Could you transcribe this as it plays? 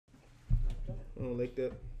I don't like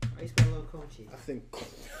that. I used to spend a little comb cheese. I think.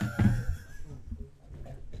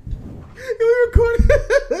 You recording?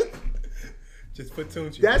 Just put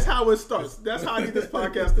tune cheese. That's how it starts. That's how I get this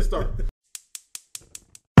podcast to start.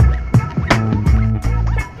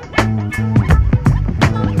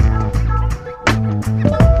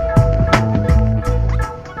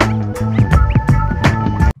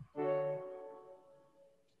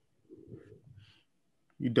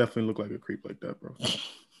 You definitely look like a creep like that, bro.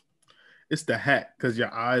 It's the hat, because your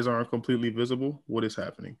eyes aren't completely visible. What is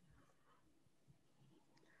happening?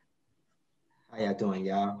 How y'all doing,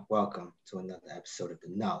 y'all? Welcome to another episode of the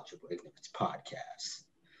Knowledgeable Ignorance Podcast.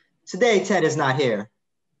 Today, Ted is not here.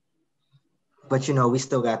 But, you know, we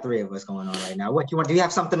still got three of us going on right now. What you want? Do you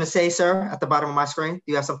have something to say, sir, at the bottom of my screen? Do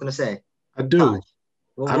you have something to say? I do.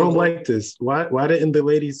 Gosh. I don't like this. Why didn't the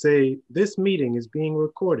lady say, this meeting is being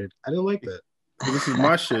recorded? I didn't like that. This is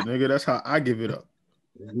my shit, nigga. That's how I give it up.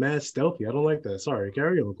 Mad stealthy. I don't like that. Sorry.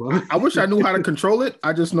 Carry on, Club. I wish I knew how to control it.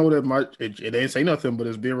 I just know that it ain't say nothing, but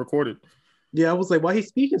it's being recorded. Yeah, I was like, why he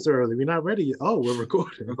speaking so early? We're not ready yet. Oh, we're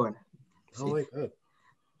recording. I don't like that.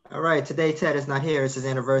 All right, today Ted is not here. It's his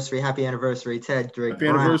anniversary. Happy anniversary, Ted Drake. Happy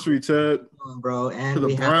anniversary, Ted. Bro. And to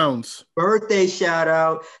the Browns. Birthday shout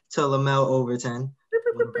out to Lamel Overton.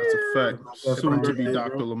 That's a fact. Soon to be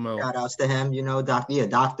Dr. Lamel. Shout outs to him, you know,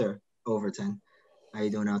 Dr. Overton. How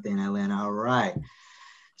you doing out there in Atlanta? All right.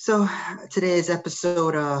 So today's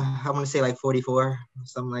episode, I want to say like 44,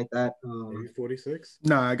 something like that. Maybe 46?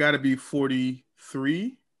 Nah, I got to be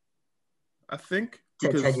 43, I think.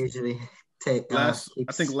 Ted usually take I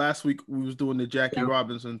think last week we was doing the Jackie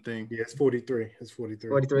Robinson thing. Yeah, it's 43. It's 43.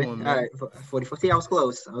 43. All right, 44. See, I was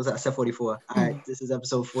close. I said 44. All right, this is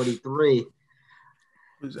episode 43.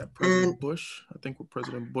 What is that, President Bush? I think we're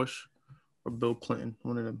President Bush or Bill Clinton,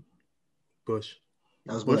 one of them. Bush.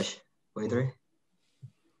 That was Bush. 43?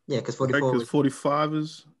 Yeah, because 44 Because was 45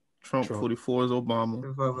 is Trump, 44 is Obama.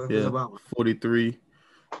 44 yeah, Obama. 43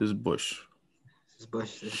 is Bush. This is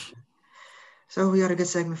Bush. So we got a good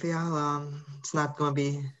segment for y'all. It's not going to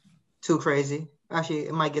be too crazy. Actually,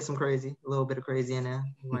 it might get some crazy. A little bit of crazy in there.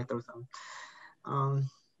 We might throw something.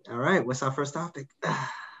 All right, what's our first topic?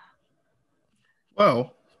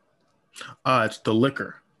 Well, it's the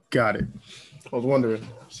liquor. Got it. I was wondering.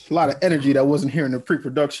 There's a lot of energy that wasn't here in the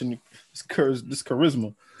pre-production. This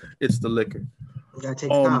charisma. It's the liquor. We gotta take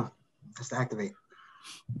time just to activate.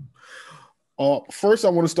 First, I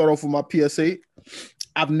want to start off with my PSA.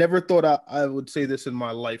 I've never thought I would say this in my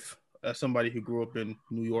life as somebody who grew up in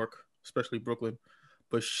New York, especially Brooklyn.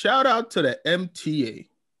 But shout out to the MTA.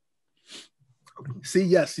 See,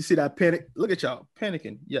 yes, you see that panic? Look at y'all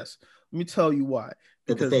panicking. Yes. Let me tell you why.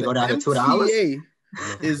 Because they go down to MTA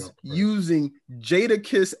is using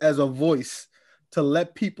Jadakiss as a voice to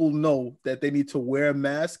let people know that they need to wear a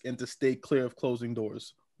mask and to stay clear of closing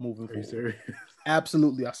doors moving forward.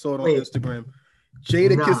 Absolutely. I saw it on Instagram.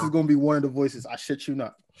 Jadakiss is going to be one of the voices. I shit you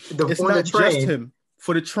not. It's not just him.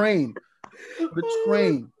 For the train.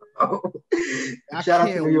 I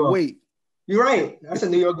can't wait. You're right. That's a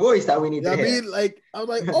New York voice that we need to hear. I was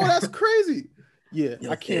like, oh, that's crazy. Yeah,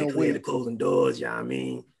 I can't wait. To closing doors, you know what I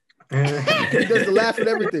mean? He does the laugh and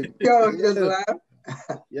everything. Yo, he does the laugh.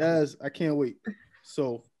 Yes, I can't wait.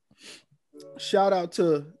 So, shout out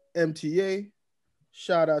to MTA.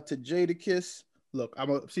 Shout out to Jadakiss. Look, I'm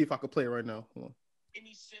going to see if I can play it right now. Hold on.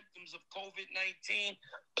 Any symptoms of COVID-19,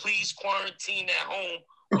 please quarantine at home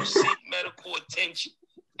or seek medical attention.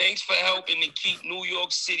 Thanks for helping to keep New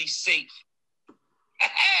York City safe.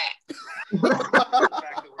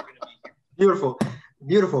 Beautiful.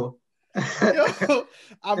 Yo,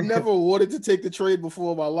 I've never wanted to take the train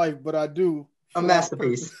before in my life, but I do. A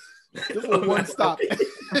masterpiece. Just for one stop.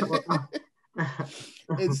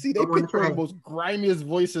 And see, they pick one of the most grimiest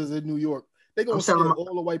voices in New York. They're going to steal all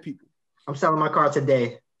the white people. I'm selling my car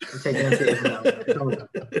today. I'm taking it.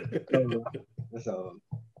 So,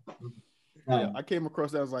 yeah, I came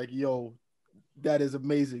across that. I was like, yo, that is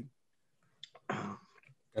amazing.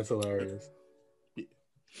 That's hilarious. Yeah.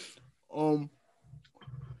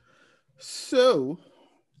 So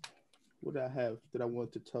what did I have that I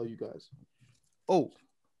wanted to tell you guys?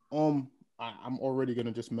 I'm already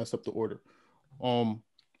gonna just mess up the order.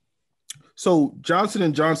 So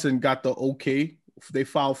Johnson & Johnson got the okay. They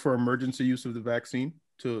filed for emergency use of the vaccine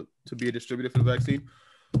to be a distributor for the vaccine.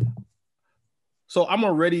 So I'm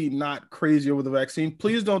already not crazy over the vaccine.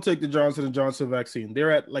 Please don't take the Johnson & Johnson vaccine.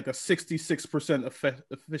 They're at like a 66%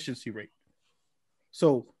 efficiency rate.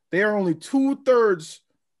 So they are only 2/3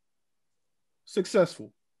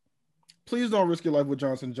 successful. Please don't risk your life with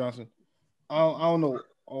Johnson & Johnson. I don't know.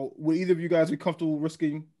 Would either of you guys be comfortable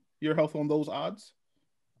risking your health on those odds?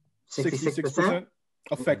 66%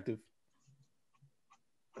 effective.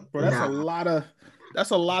 Bro,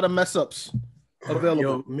 that's a lot of mess ups available.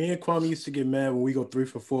 Yo, me and Kwame used to get mad when we go 3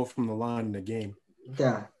 for 4 from the line in the game.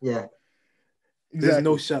 Yeah. Exactly. There's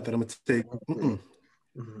no shot that I'm gonna take. Mm-hmm.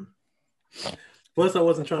 Plus, I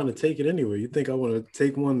wasn't trying to take it anyway. You think I want to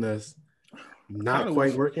take one that's not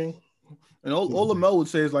quite working? And all Lamel would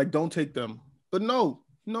say is like, don't take them. But no.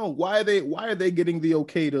 Why are they getting the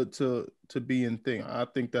okay to be in thing? I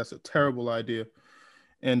think that's a terrible idea.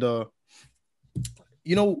 And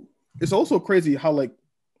it's also crazy how like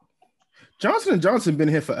Johnson & Johnson been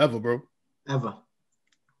here forever, bro.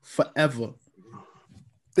 Forever.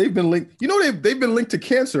 They've been linked. They've been linked to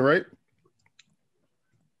cancer, right?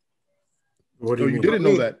 What do you mean? You didn't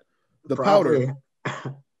know that? The powder.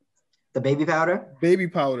 The baby powder? Baby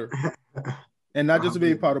powder. And not just the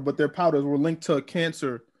baby powder, but their powders were linked to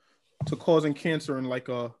cancer, to causing cancer in like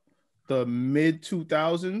the mid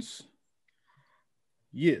 2000s.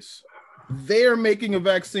 Yes. They're making a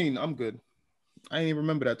vaccine. I'm good. I didn't even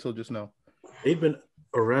remember that till just now. They've been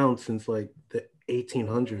around since like the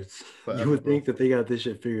 1800s. Forever, you would think that they got this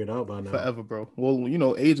shit figured out by now. Forever, bro. Well,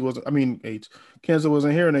 cancer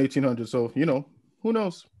wasn't here in the 1800s, so who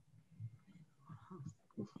knows?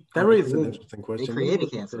 That raises an interesting question. They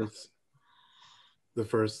created cancer. The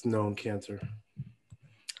first known cancer.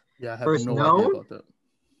 Yeah, I have no idea about that.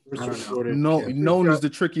 Known is the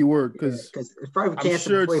tricky word because it's probably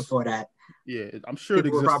cancer before that. Yeah, I'm sure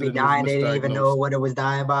people were probably dying. They didn't even know what it was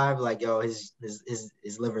dying by. Like, yo, his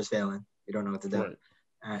liver's failing. We don't know what to do. Right.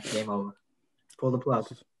 All right, game over. Pull the plug.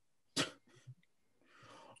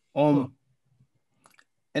 And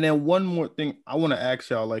then one more thing I want to ask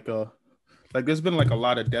y'all, like there's been like a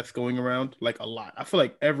lot of deaths going around, like a lot. I feel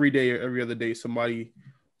like every day or every other day somebody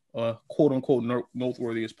quote unquote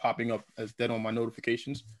noteworthy is popping up as dead on my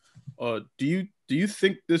notifications. Do you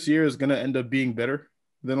think this year is gonna end up being better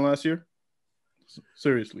than last year?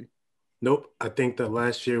 Seriously. Nope. I think that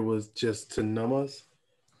last year was just to numb us,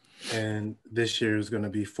 and this year is gonna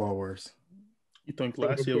be far worse. You think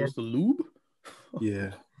last year was the lube?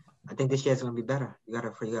 Yeah. I think this year's gonna be better. You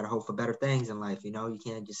gotta hope for better things in life. You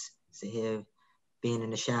can't just sit here being in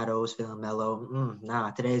the shadows, feeling mellow.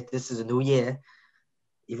 This is a new year.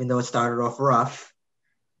 Even though it started off rough,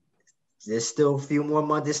 there's still a few more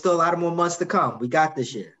months. There's still a lot of more months to come. We got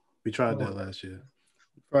this year. We tried that last year.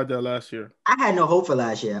 I had no hope for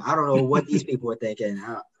last year. I don't know what these people were thinking.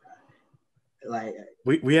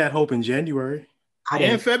 We had hope in January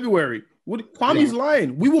and February. Kwame's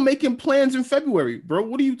lying. We were making plans in February, bro.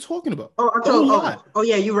 What are you talking about?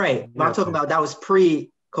 Yeah, you're right. But I'm talking about that was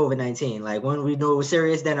pre-COVID-19. Like when we knew it was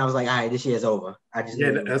serious, then I was like, all right, this year's over.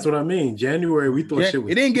 That's what I mean. January, we thought shit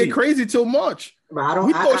was. It didn't get crazy till March. But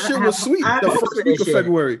we thought shit was sweet the first week of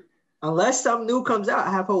February. Unless something new comes out,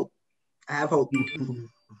 I have hope.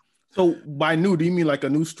 So by new, do you mean like a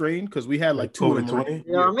new strain? Because we had like 2 of them.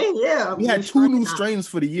 You know what I mean? Yeah. We had 2 new strains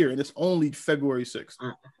for the year, and it's only February 6th.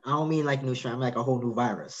 I don't mean like new strain. I'm like a whole new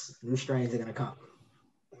virus. New strains are gonna come.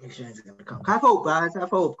 Have hope, guys.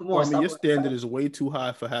 Have hope. Come on. Your standard is way too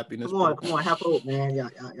high for happiness. Come on. Have hope, man. Y'all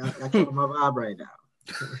killing my vibe right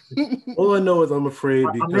now. All I know is I'm afraid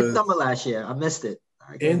because I missed summer last year. I missed it.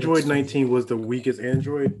 Android 19 was the weakest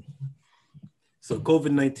Android. So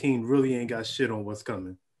COVID-19 really ain't got shit on what's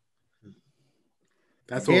coming.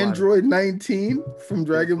 That's Android 19 from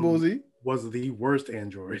Dragon Ball Z was the worst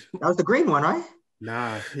Android. That was the green one, right?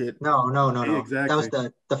 Nah. No. Exactly. That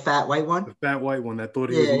was the fat white one? The fat white one that thought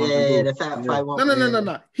he was the fat white one.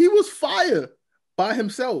 No. He was fire by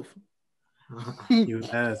himself. He was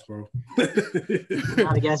ass, bro.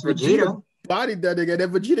 Not against Vegeta. Bodied that nigga.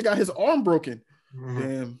 That Vegeta got his arm broken.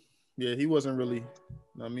 Damn. Yeah, he wasn't really.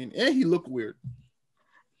 And he looked weird.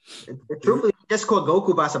 Truthfully, just caught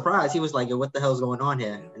Goku by surprise. He was like, yo, what the hell's going on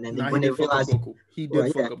here? And then when they realized he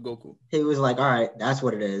did fuck up Goku. He was like, all right, that's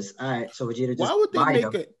what it is. All right, so Vegeta just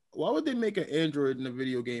why would they make an android in a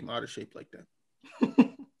video game out of shape like that?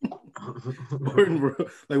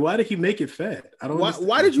 Like, why did he make it fat? I don't understand.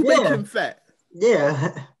 Why did you make him fat?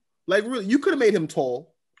 Yeah. Like, really, you could have made him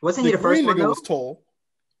tall. Wasn't he the first one? Nigga was tall.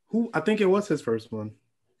 Who? I think it was his first one.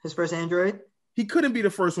 His first android? He couldn't be the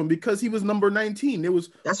first one because he was number 19. There was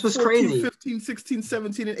that's what's 14, crazy. 15, 16,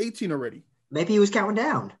 17, and 18 already. Maybe he was counting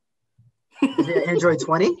down. Is it Android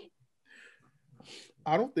 20?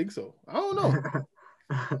 I don't think so. I don't know.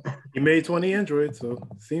 He made 20 androids, so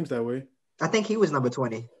it seems that way. I think he was number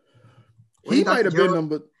 20. He might have been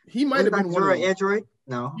number. He might have been one of Android.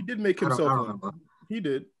 No, he did make himself. I don't remember. He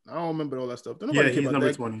did. I don't remember all that stuff. Yeah, he's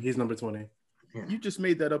number 20. He's number 20. Yeah. You just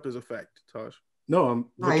made that up as a fact, Tosh. No, I'm.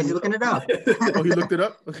 He's looking it up. Oh, he looked it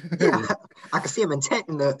up. Yeah, I could see him intent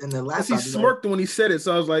in the laptop. He smirked when he said it,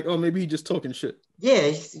 so I was like, oh, maybe he just talking shit. Yeah,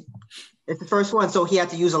 it's the first one, so he had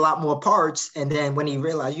to use a lot more parts. And then when he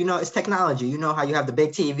realized, it's technology. You know how you have the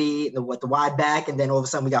big TV, the wide back, and then all of a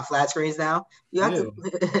sudden we got flat screens now. You have to.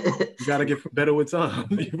 You gotta get better with time.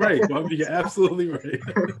 You're right. You're absolutely right.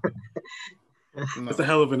 That's a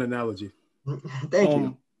hell of an analogy. Thank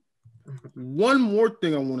you. One more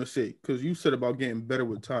thing I want to say, because you said about getting better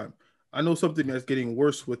with time. I know something that's getting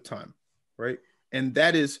worse with time, right? And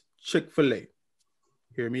that is Chick-fil-A.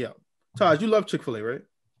 Hear me out. Taj, you love Chick-fil-A, right?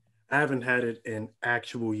 I haven't had it in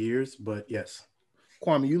actual years, but yes.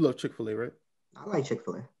 Kwame, you love Chick-fil-A, right? I like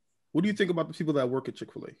Chick-fil-A. What do you think about the people that work at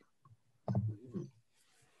Chick-fil-A?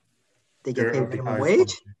 They get paid minimum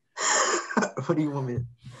wage? What do you want me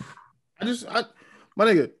to... My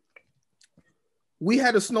nigga, we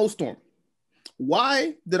had a snowstorm.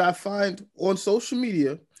 Why did I find on social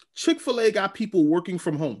media Chick-fil-A got people working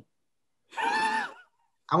from home? I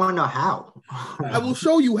want to know how. I will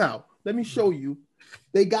show you how. Let me show you.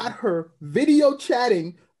 They got her video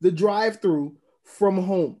chatting the drive-through from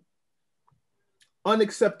home.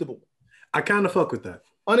 Unacceptable. I kind of fuck with that.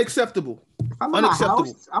 Unacceptable. If I'm in my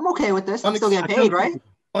house, I'm okay with this. I'm still getting paid, right?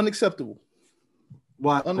 Unacceptable.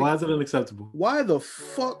 Why is it unacceptable? Why the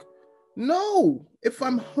fuck? No. If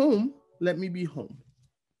I'm home, let me be home.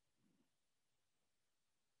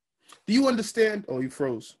 Do you understand? Oh, you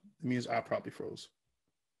froze. It means I probably froze.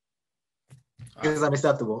 It's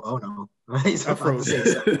unacceptable. Oh no. I froze.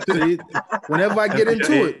 See, whenever I get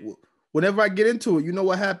into it, you know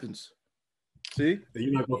what happens. See?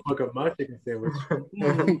 You're not gonna fuck up my chicken sandwich.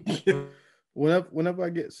 Whenever I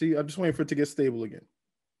get, I'm just waiting for it to get stable again.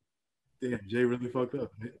 Damn, Jay really fucked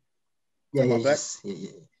up. Right? Yeah,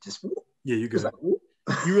 you good. Like,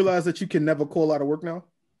 you realize that you can never call out of work now?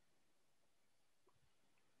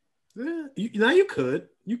 Yeah, you could.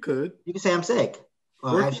 You could. You can say I'm sick.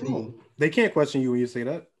 Actually, they can't question you when you say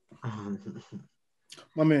that.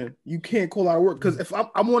 My man, you can't call out of work because if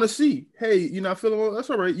I want to see, hey, you're not feeling well, that's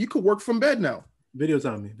all right. You could work from bed now.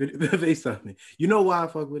 FaceTime me. You know why I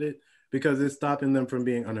fuck with it? Because it's stopping them from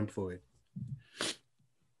being unemployed.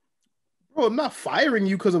 Bro, I'm not firing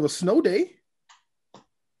you because of a snow day.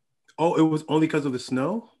 Oh, it was only because of the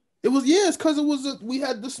snow? It's because we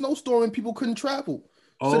had the snowstorm and people couldn't travel.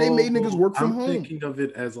 So they made niggas work from home. I'm thinking of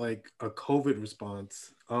it as like a COVID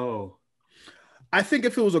response. Oh. I think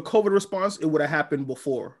if it was a COVID response, it would have happened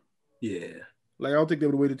before. Yeah. Like, I don't think they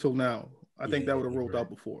would have waited till now. I think that would have rolled out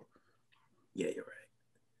before. Yeah, you're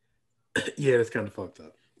right. Yeah, that's kind of fucked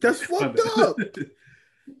up. That's fucked up.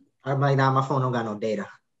 I'm like, nah, my phone don't got no data.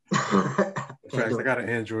 Facts, I got an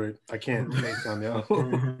Android. I can't FaceTime y'all.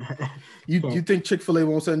 You think Chick-fil-A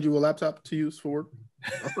won't send you a laptop to use for work?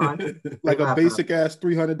 That's fine. Like a basic ass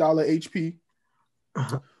 $300 HP.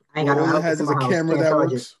 I ain't got no all it has is a camera that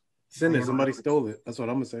works. Send it. Somebody stole it. That's what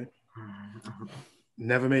I'm gonna say.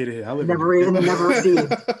 Never made it here. Never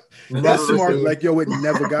received. That's smart. Like, yo, it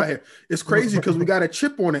never got here. It's crazy because we got a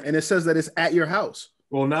chip on it and it says that it's at your house.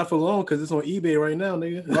 Well, not for long because it's on eBay right now,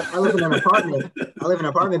 nigga. I live in an apartment. I live in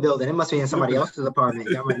an apartment building. It must be in somebody else's apartment.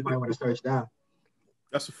 You might want to search down.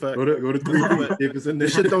 That's a fact. Go to 3 if it's in there.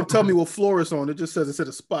 This shit don't tell me what floor it's on. It just says it's at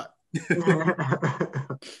a spot.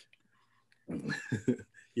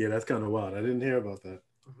 Yeah, that's kind of wild. I didn't hear about that.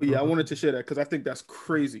 But yeah, I wanted to share that because I think that's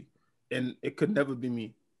crazy. And it could never be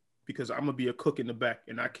me because I'm going to be a cook in the back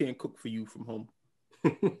and I can't cook for you from home.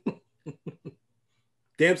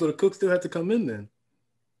 Damn, so the cook still had to come in then.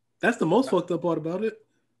 That's the most fucked up part about it.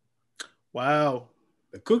 Wow.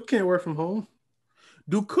 The cook can't work from home.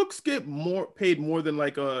 Do cooks get paid more than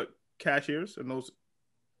like cashiers and those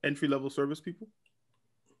entry-level service people?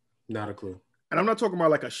 Not a clue. And I'm not talking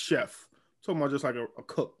about like a chef. I'm talking about just like a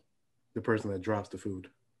cook. The person that drops the food.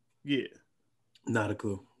 Yeah. Not a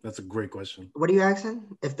clue. That's a great question. What are you asking?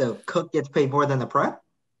 If the cook gets paid more than the prep?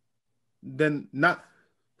 Then not.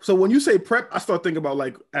 So when you say prep, I start thinking about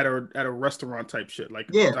like at a restaurant type shit, like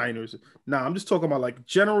diners. Nah, I'm just talking about like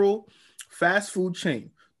general fast food chain.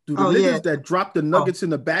 Do the niggas that drop the nuggets in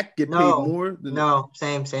the back get paid more?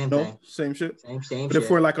 Same shit. Same but shit. If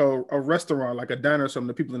we're like a restaurant, like a diner or something,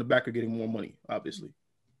 the people in the back are getting more money, obviously,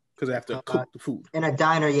 because they have to cook the food. In a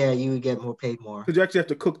diner, you would get paid more because you actually have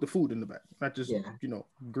to cook the food in the back, not just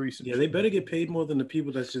grease. And shit. They better get paid more than the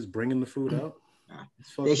people that's just bringing the food out.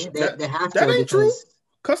 They have to. That ain't true.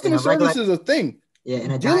 Customer service is a thing. Yeah,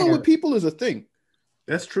 in a dealing diner, with people is a thing.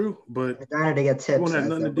 That's true, but in a diner they get tips. I won't have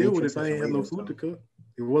nothing to deal with if I ain't have no food to cook.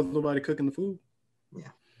 There wasn't nobody cooking the food. Yeah,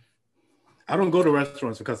 I don't go to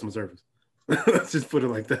restaurants for customer service. Let's just put it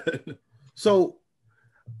like that. So,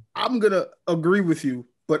 I'm gonna agree with you,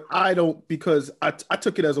 but I don't, because I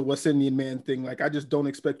took it as a West Indian man thing. Like, I just don't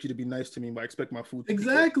expect you to be nice to me, but I expect my food to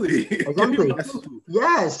Exactly. Exactly.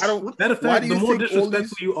 Yes. I don't. Matter of Why fact, do the you more think all disrespectful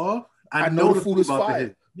these? you are, I know the food is about to fire.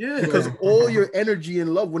 hit. Yeah, Because all your energy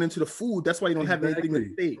and love went into the food. That's why you don't have anything to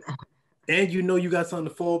Exactly. say. and you know you got something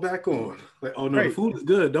to fall back on. Like, oh no, the Right. food is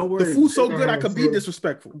good. Don't The worry. food's so good I could be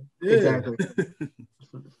disrespectful. Yeah. Exactly.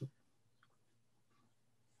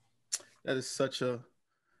 That is such a.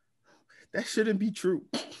 That shouldn't be true.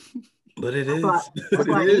 But it That's is. why, But that's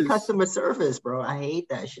why I it hate is. customer service, bro. I hate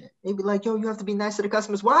that shit. They be like, yo, you have to be nice to the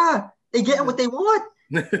customers. Why? They getting what they want.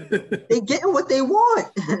 They getting what they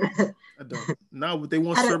want. I don't. Now they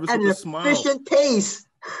want at service an with a smile. efficient pace.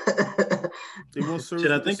 They want service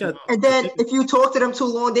Shit, I with a think smile. And then if you talk to them too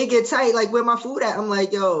long, they get tight. Like, where my food at? I'm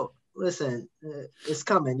like, yo, listen, it's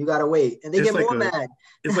coming. You gotta wait. And they It's get like more mad.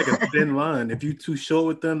 It's like a thin line. If you too short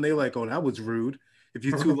with them, they like, oh, that was rude. If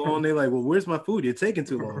you're too long, they like, well, where's my food? You're taking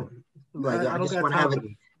too long. Like, I I don't just got want to time have for it.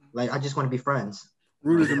 this. Like, I just want to be friends.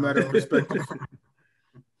 Rude is a matter of perspective.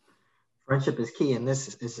 Friendship is key in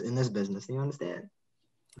this business. Do you understand?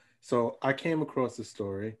 So I came across a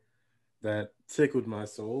story that tickled my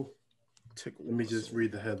soul. Let me just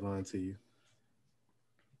read the headline to you.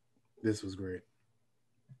 This was great.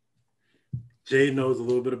 Jay knows a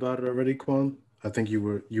little bit about it already, Quan. I think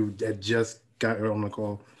you had just got her on the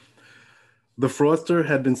call. The fraudster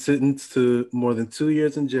had been sentenced to more than 2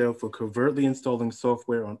 years in jail for covertly installing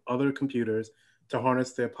software on other computers to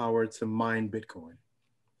harness their power to mine Bitcoin.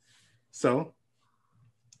 So,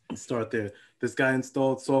 let's start there. This guy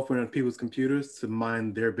installed software on people's computers to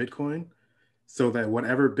mine their Bitcoin so that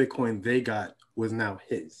whatever Bitcoin they got was now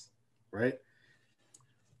his, right?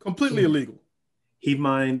 Completely illegal. He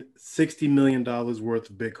mined $60 million worth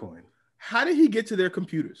of Bitcoin. How did he get to their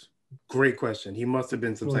computers? Great question. He must have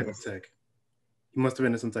been some type of tech. He must have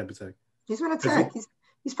been in some type of tech. He's been a tech.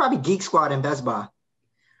 He's probably Geek Squad and Best Buy.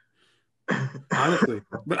 Honestly.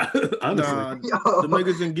 Nah, the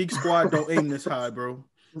niggas in Geek Squad don't aim this high, bro.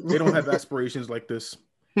 They don't have aspirations like this.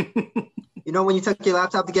 You know, when you took your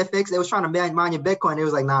laptop to get fixed, they was trying to mine your Bitcoin. It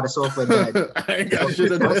was like, nah, the software dead. I ain't got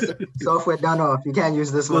shit on that. Software done off. You can't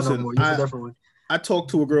use this one no more. Use a different one. I talked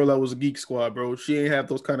to a girl that was a Geek Squad, bro. She ain't have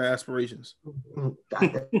those kind of aspirations.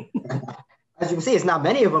 As you can see, it's not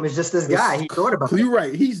many of them. It's just this guy. He thought about it. You're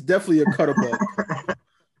right. He's definitely a cutter bug.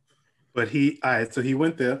 But so he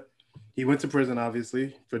went there. He went to prison,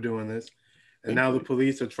 obviously, for doing this. And now the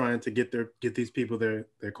police are trying to get these people their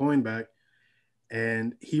coin back.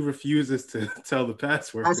 And he refuses to tell the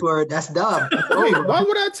password. Password, that's dumb. Wait, why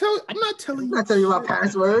would I tell? I'm not telling you. I'm not telling you my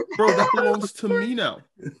password. Bro, that belongs to me now.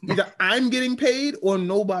 Either I'm getting paid or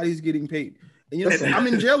nobody's getting paid. And you know, I'm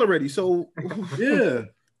in jail already. So yeah.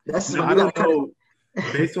 I don't know.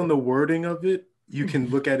 Based on the wording of it, you can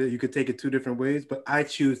look at it. You could take it two different ways, but I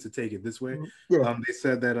choose to take it this way. Yeah. They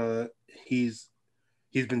said that he's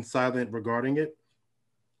been silent regarding it,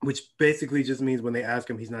 which basically just means when they ask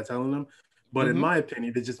him, he's not telling them. But in my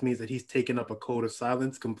opinion, it just means that he's taken up a code of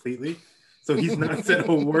silence completely. So he's not said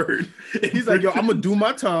a word. He's like, yo, I'm gonna do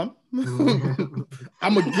my time.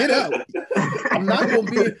 I'm gonna get out. I'm not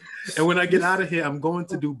gonna be. And when I get out of here, I'm going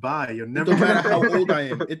to Dubai. You're never. It don't matter how old I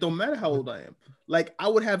am. It don't matter how old I am. Like, I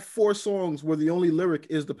would have 4 songs where the only lyric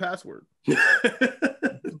is the password.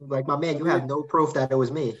 Like, my man, you have no proof that it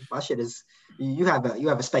was me. My shit is. You have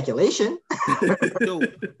a speculation. Yo,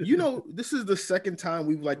 you know, this is the second time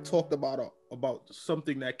we've like talked about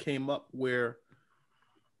something that came up where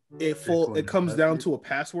it comes down to a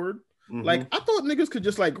password. Mm-hmm. Like, I thought niggas could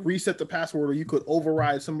just like reset the password, or you could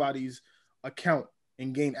override somebody's account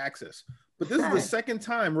and gain access. But this is the second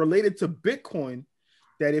time related to Bitcoin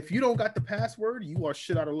that if you don't got the password, you are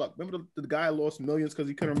shit out of luck. Remember the guy lost millions because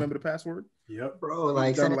he couldn't remember the password? Yep, bro.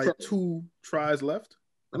 Like, done like 2 tries left.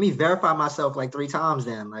 Let me verify myself like 3 times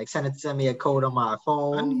then. Like, send me a code on my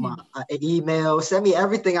phone, my email, send me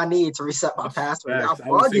everything I need to reset my password. I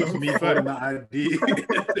was saying me for the ID.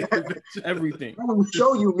 Everything. I will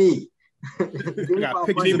show you me. I got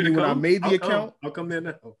pictures of me when I made the account. I'll come there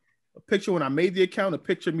now. A picture when I made the account, a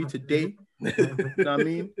picture of me today. You know what I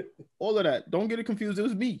mean? All of that. Don't get it confused. It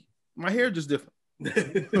was me. My hair just different.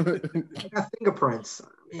 I got fingerprints.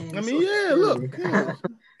 I mean, yeah, look. Yeah.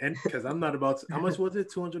 And because I'm not about to, how much was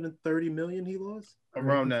it? 230 million he lost?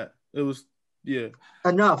 Around that. It was, yeah.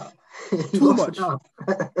 Enough. Too much.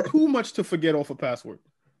 Too much to forget off a password.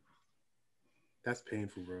 That's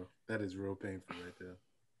painful, bro. That is real painful right there.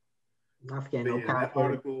 Not forgetting no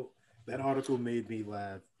password. That article made me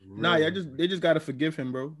laugh. Nah, yeah, they just gotta forgive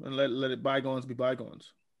him, bro, and let it bygones be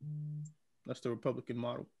bygones. That's the Republican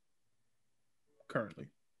model currently.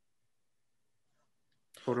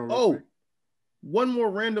 Hold on real Oh, quick. one more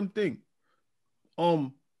random thing.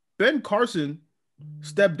 Ben Carson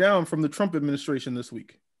stepped down from the Trump administration this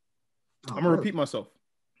week. Oh, I'm gonna repeat myself.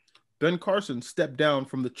 Ben Carson stepped down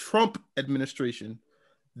from the Trump administration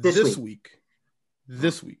this week.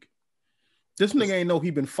 This week. This nigga ain't know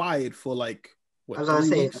he been fired for like what, I was gonna 3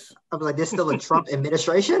 say, weeks? I was like, there's still a Trump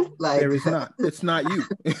administration? Like There is not. It's not you.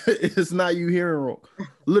 It's not you hearing wrong.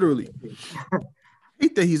 Literally. I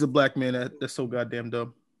hate that he's a black man that's so goddamn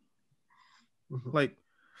dumb. Like,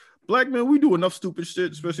 black men, we do enough stupid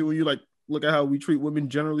shit, especially when you like look at how we treat women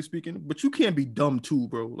generally speaking. But you can't be dumb too,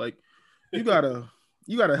 bro. Like, you gotta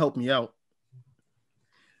help me out.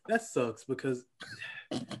 That sucks because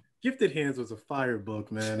Gifted Hands was a fire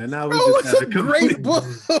book, man, and now we Bro, just it's had a great book.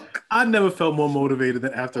 I never felt more motivated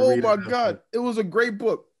than after Oh reading. my that god, book. it was a great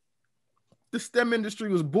book. The STEM industry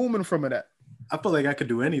was booming from it. I felt like I could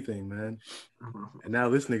do anything, man. And now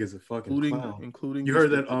this nigga's a fucking clown. Including You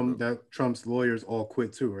heard that description, bro. that Trump's lawyers all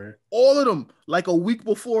quit too, right? All of them, like a week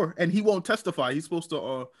before, and he won't testify. He's supposed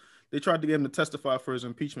to. They tried to get him to testify for his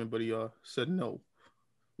impeachment, but he said no.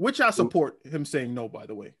 Which I support him saying no. By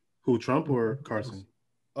the way, Who, Trump or Carson?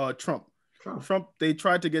 Trump. They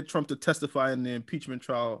tried to get Trump to testify in the impeachment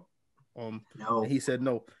trial. no. And he said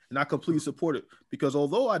no, and I completely support it because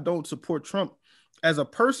although I don't support Trump as a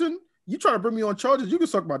person, you try to bring me on charges, you can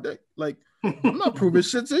suck my dick. Like, I'm not proving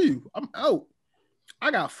shit to you. I'm out.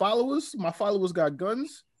 I got followers. My followers got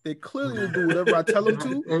guns. They clearly will do whatever I tell them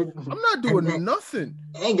to. I'm not doing nothing.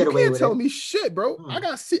 Ain't get You away can't with tell it. me shit, bro. I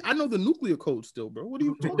know the nuclear code still, bro. What are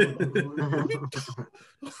you talking about?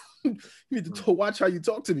 You need to watch how you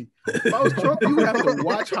talk to me. If I was Trump, you have to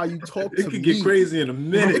watch how you talk to me. It could get crazy in a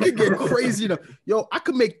minute. It could get crazy. Yo, I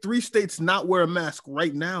could make 3 states not wear a mask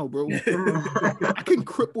right now, bro. I can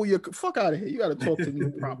cripple your fuck out of here. You got to talk to me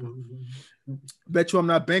proper. Bet you I'm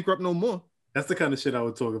not bankrupt no more. That's the kind of shit I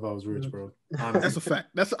would talk if I was rich, bro. Honestly. That's a fact.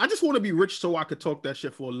 I just want to be rich so I could talk that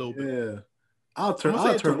shit for a little bit. Yeah. I'll turn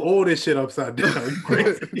all this shit upside down. You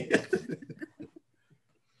crazy.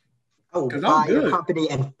 I will buy your company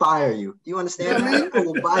and fire you. Do you understand? I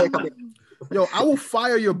will buy your company. Yo, I will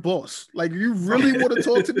fire your boss. Like, you really want to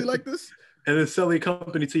talk to me like this? And then sell your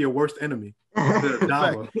company to your worst enemy.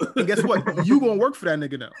 $1. And guess what? You gonna work for that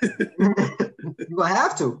nigga now. You gonna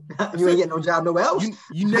have to. You ain't getting no job nowhere else.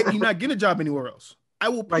 You're not getting a job anywhere else. I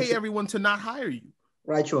will pay everyone to not hire you.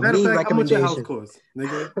 Right, you a Matter mean of fact, how much your house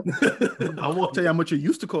recommendation. costs, nigga? I won't tell you how much it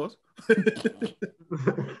used to cost.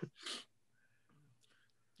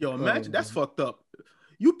 Yo, imagine that's fucked up.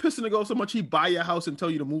 You pissing to go so much he buy your house and tell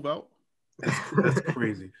you to move out. That's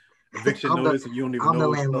crazy. Eviction notice and you don't even I'm know. the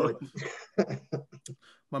landlord.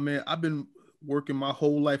 My man, I've been working my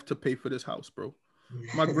whole life to pay for this house, bro.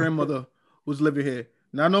 My grandmother was living here.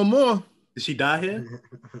 Not no more. Did she die here?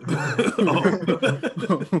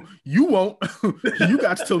 You won't. You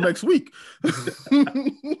got till next week.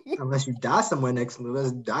 Unless you die somewhere next week.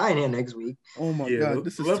 Let's die in here next week. Oh my god,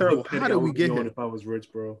 this is terrible. How did we get here? If I was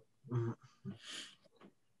rich, bro.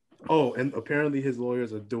 Oh, and apparently his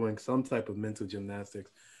lawyers are doing some type of mental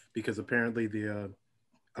gymnastics because apparently I'm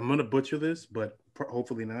gonna butcher this, but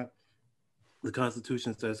hopefully not. The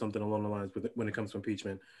Constitution says something along the lines when it comes to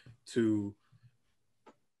impeachment to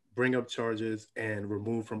bring up charges and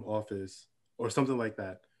remove from office or something like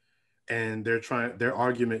that. And their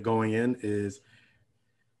argument going in is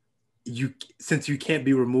since you can't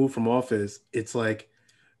be removed from office, it's like,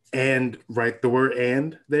 and right, the word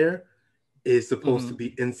and there is supposed to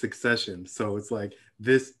be in succession. So it's like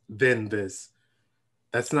this, then this.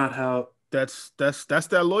 That's not how that's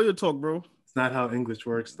that lawyer talk, bro. It's not how English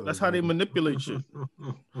works, though. That's how they manipulate shit.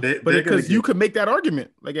 But because you could make that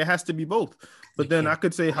argument, like it has to be both. But then I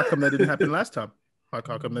could say, how come that didn't happen last time? How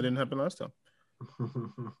come that didn't happen last time?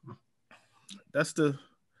 That's the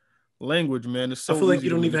language, man. It's so I feel like you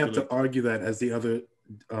don't even have to argue that as the other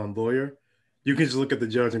lawyer. You can just look at the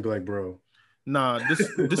judge and be like, bro. Nah, this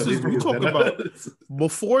is we talking about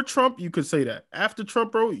before Trump. You could say that. After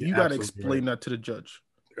Trump, bro, you got to explain that to the judge.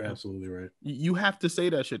 You're absolutely right. You have to say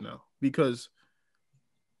that shit now because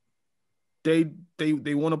they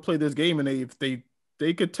want to play this game, and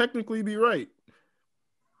they could technically be right.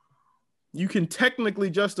 You can technically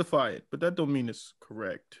justify it, but that don't mean it's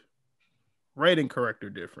correct. Right and correct are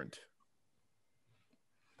different.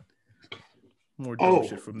 More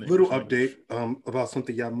shit from the little update about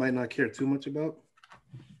something y'all might not care too much about.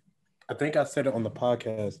 I think I said it on the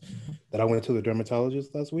podcast that I went to the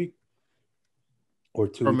dermatologist last week or 2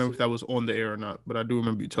 weeks. I don't remember if that was on the air or not, but I do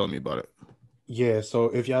remember you telling me about it. Yeah, so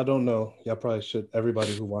if y'all don't know, y'all probably should.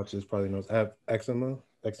 Everybody who watches probably knows I have eczema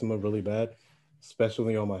really bad,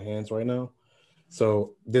 especially on my hands right now.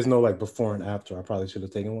 So there's no like before and after. I probably should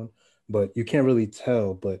have taken one, but you can't really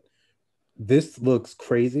tell. But this looks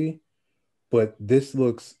crazy, but this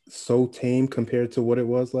looks so tame compared to what it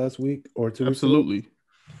was last week or 2 weeks ago. Absolutely.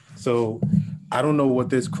 So I don't know what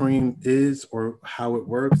this cream is or how it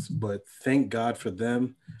works, but thank God for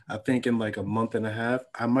them. I think in like a month and a half,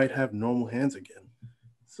 I might have normal hands again.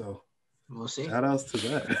 So We'll see. shout outs to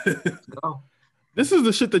that. Let's go. This is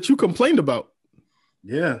the shit that you complained about.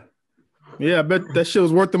 Yeah. Yeah, I bet that shit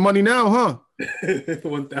was worth the money now, huh?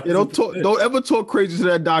 1,000%. Yeah, don't ever talk crazy to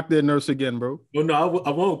that doctor and nurse again, bro. Well, no, I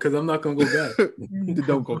won't because I'm not going to go back.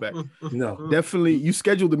 Don't go back. No. Definitely. You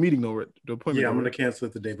scheduled the meeting though, right? The appointment. Yeah, I'm though, going right? to cancel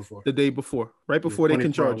it the day before. The day before. Right before they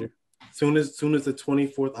can charge you. Soon as the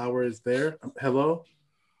 24th hour is there, hello?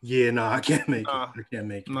 Yeah, no, I can't make it. I can't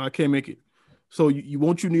make it. No, I can't make it. So you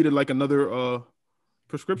won't you need like another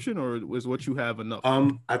prescription, or is what you have enough?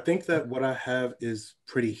 I think that what I have is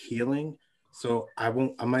pretty healing. So I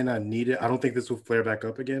might not need it. I don't think this will flare back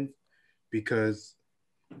up again because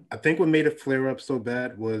I think what made it flare up so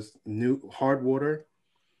bad was new hard water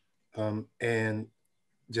and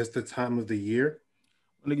just the time of the year.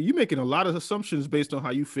 Nigga, you making a lot of assumptions based on how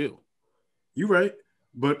you feel. You're right.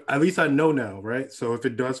 But at least I know now, right? So if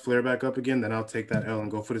it does flare back up again, then I'll take that L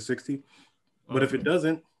and go for the 60. But if it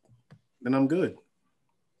doesn't, then I'm good.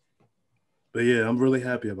 But yeah, I'm really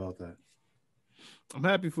happy about that. I'm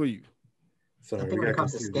happy for you. Sorry, I think when it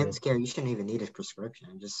comes to skin care, you shouldn't even need a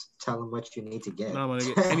prescription. Just tell them what you need to get. No,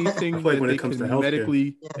 anything that they can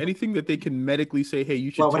medically, anything that they can medically say, hey,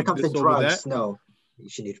 you should take this over that. No, you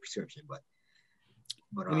should need a prescription. But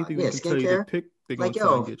anything they can tell you to pick, they're gonna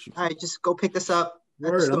try and get you. All right, just go pick this up.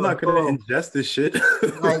 Word, I'm not gonna ingest this shit.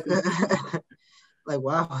 like,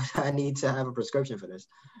 why would I need to have a prescription for this?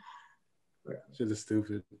 Shit is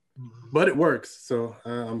stupid, but it works. So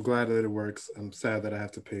I'm glad that it works. I'm sad that I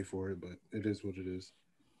have to pay for it, but it is what it is.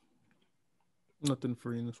 Nothing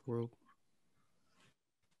free in this world.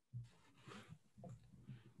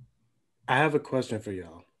 I have a question for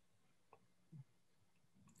y'all.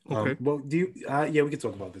 Okay. Well, do you? Yeah, we can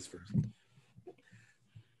talk about this first.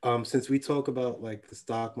 Since we talk about like the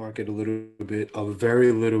stock market a little bit, a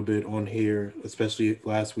very little bit on here, especially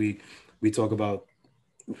last week, we talk about.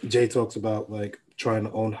 Jay talks about like trying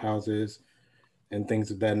to own houses and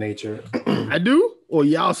things of that nature. I do, or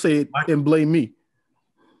y'all say it and blame me.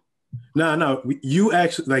 No, you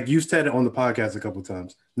actually like you've said it on the podcast a couple of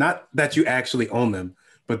times. Not that you actually own them,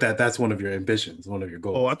 but that's one of your ambitions, one of your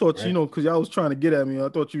goals. Oh, I thought right? Because y'all was trying to get at me. I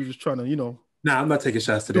thought you were just trying to, Nah, I'm not taking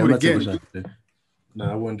shots today. I'm not taking shots today. No,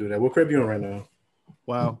 I wouldn't do that. What crib you on right now?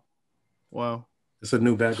 Wow. It's a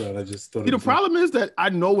new background. I just thought. The problem is that I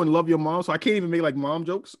know and love your mom, so I can't even make like mom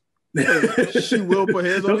jokes. She will put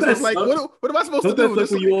hands on me. So it's like, what am I supposed to do?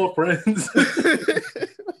 That's when you all friends.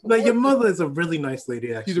 Like your mother is a really nice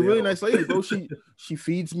lady. Actually, she's a really nice lady, bro. She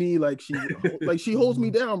feeds me like she holds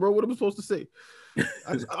me down, bro. What am I supposed to say?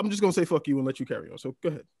 I'm just gonna say fuck you and let you carry on. So go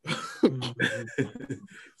ahead.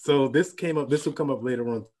 So this came up. This will come up later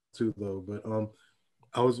on too, though. But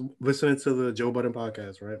I was listening to the Joe Budden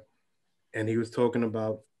podcast, right? And he was talking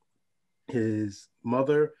about his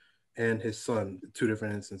mother and his son, two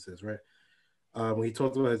different instances, right? When he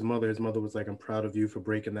talked about his mother was like, I'm proud of you for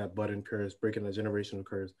breaking that Budden curse, breaking that generational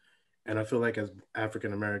curse. And I feel like as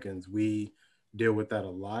African Americans, we deal with that a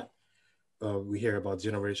lot. We hear about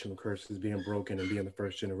generational curses being broken and being the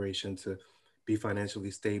first generation to be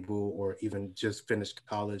financially stable or even just finish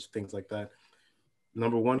college, things like that.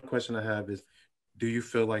 Number one question I have is, do you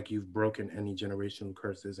feel like you've broken any generational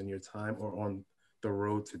curses in your time or on the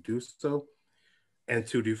road to do so? And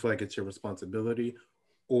two, do you feel like it's your responsibility?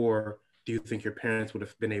 Or do you think your parents would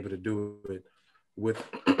have been able to do it with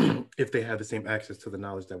if they had the same access to the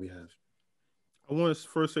knowledge that we have? I want to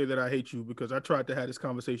first say that I hate you because I tried to have this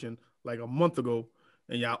conversation like a month ago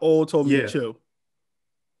and y'all all told me to chill.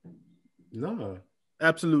 No.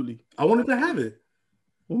 Absolutely. I wanted to have it.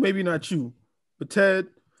 Well, maybe not you, but Ted,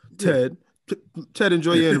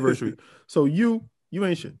 enjoy your anniversary. So you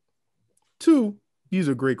ain't shit. Two, these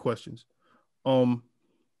are great questions. Kwame,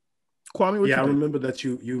 what you I think? remember that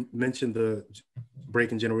you mentioned the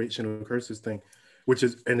breaking generational curses thing, which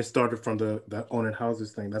is, and it started from the owning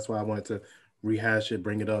houses thing. That's why I wanted to rehash it,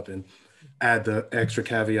 bring it up, and add the extra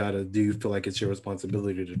caveat of, do you feel like it's your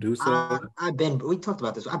responsibility to do so? We talked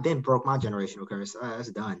about this. I've been broke my generational curse. That's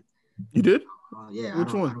done. You did? Yeah.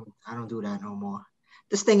 Which one? I don't do that no more.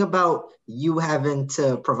 This thing about you having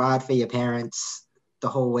to provide for your parents the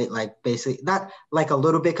whole way, like basically not like a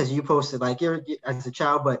little bit because you posted like you're as a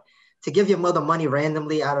child, but to give your mother money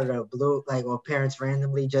randomly out of the blue, like, or parents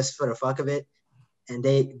randomly just for the fuck of it, and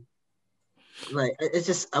they like it's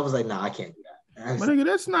just I was like, nah, I can't do that. My nigga,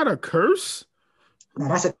 that's not a curse. Now,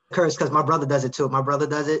 that's a curse because my brother does it too. My brother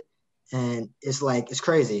does it, and it's like it's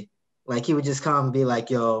crazy. Like he would just come and be like,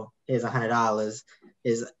 "Yo, here's $100."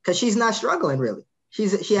 Is because she's not struggling really. She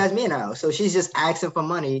has me now, so she's just asking for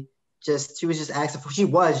money. She was just asking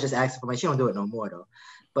for money. She don't do it no more though.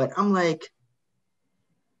 But I'm like,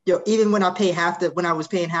 yo, even when when I was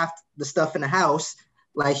paying half the stuff in the house,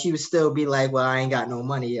 like she would still be like, "Well, I ain't got no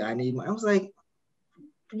money. I need money." I was like,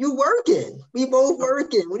 "You working? We both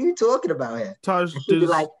working. What are you talking about here?" Taj, And she'd be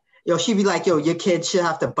like, "Yo, your kid should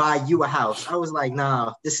have to buy you a house." I was like,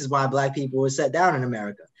 "Nah, this is why Black people were set down in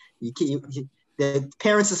America. The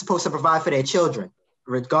parents are supposed to provide for their children,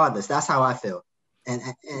 regardless. That's how I feel, and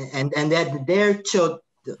that their children,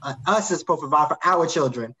 us is supposed to provide for our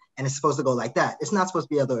children, and it's supposed to go like that. It's not supposed to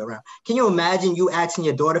be the other way around. Can you imagine you asking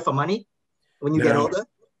your daughter for money when you get older?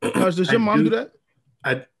 Taj, does your mom do that?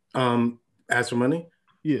 I ask for money.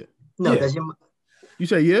 Yeah. No, yeah. does your You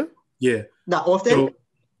say yeah? Yeah. Not often.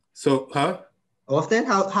 So huh? Often?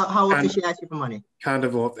 How often she asks you for money? Kind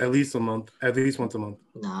of off, at least once a month.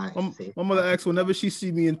 Nah, my mother asks whenever she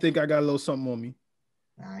see me and think I got a little something on me.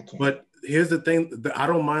 Nah, I can't. But here's the thing: I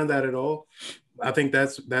don't mind that at all. I think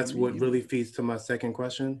that's what really feeds to my second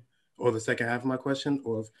question, or the second half of my question.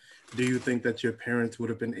 Or do you think that your parents would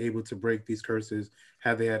have been able to break these curses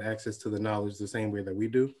had they had access to the knowledge the same way that we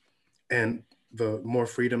do, and the more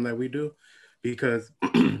freedom that we do? Because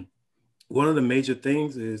one of the major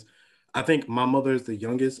things is, I think my mother is the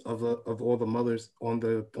youngest of all the mothers on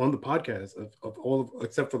the podcast of all of,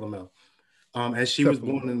 except for the male, and she was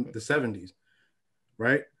born in the 70s,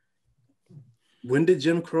 right? When did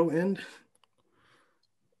Jim Crow end?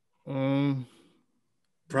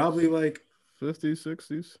 Probably like 50s,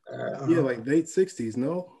 60s. Yeah, like late 60s.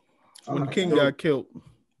 No, when King got killed.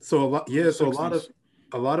 So a lot, yeah. So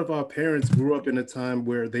a lot of our parents grew up in a time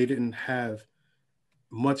where they didn't have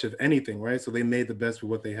much of anything, right? So they made the best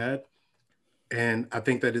with what they had. And I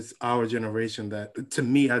think that it's our generation that, to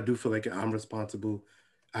me, I do feel like I'm responsible.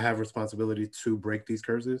 I have responsibility to break these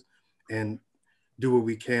curses and do what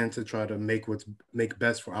we can to try to make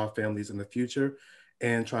best for our families in the future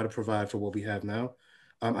and try to provide for what we have now.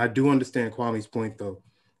 I do understand Kwame's point though.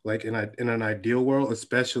 Like in an ideal world,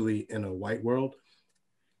 especially in a white world,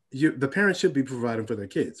 the parents should be providing for their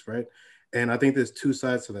kids, right? And I think there's two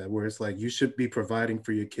sides to that, where it's like you should be providing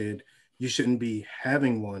for your kid. You shouldn't be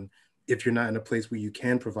having one if you're not in a place where you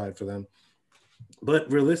can provide for them. But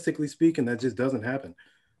realistically speaking, that just doesn't happen.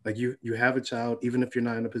 Like you have a child, even if you're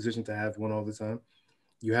not in a position to have one all the time,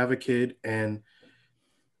 you have a kid, and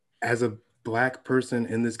as a Black person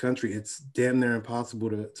in this country, it's damn near impossible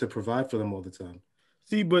to provide for them all the time.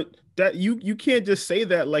 See, but that you can't just say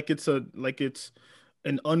that like it's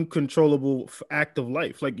an uncontrollable act of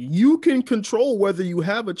life. Like you can control whether you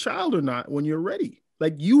have a child or not when you're ready.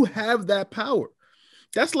 Like you have that power.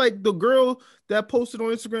 That's like the girl that posted on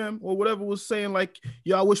Instagram or whatever was saying like,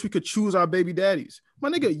 yo, I wish we could choose our baby daddies. My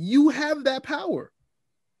nigga, you have that power.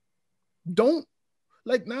 Don't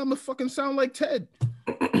like now I'm gonna fucking sound like Ted.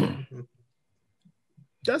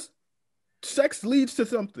 Just sex leads to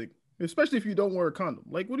something, especially if you don't wear a condom.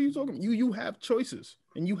 Like, what are you talking about? You have choices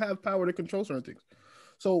and you have power to control certain things.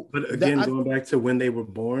 So, but again, going back to when they were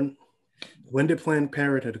born, when did Planned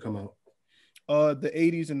Parenthood come out? The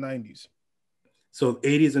 80s and 90s. So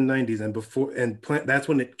 80s and 90s, and before, and that's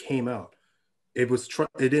when it came out. It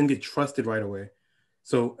didn't get trusted right away.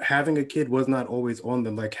 So having a kid was not always on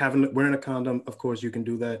them. Like wearing a condom, of course you can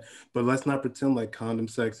do that, but let's not pretend like condom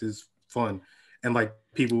sex is fun and like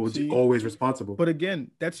people were always responsible. But again,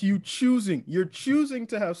 that's you choosing. You're choosing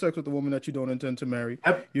to have sex with a woman that you don't intend to marry.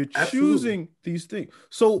 You're choosing these things.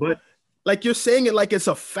 So, like you're saying it like it's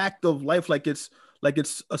a fact of life, like it's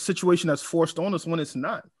a situation that's forced on us when it's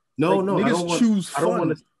not. No, like, no, niggas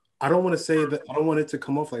I don't want to say that. I don't want it to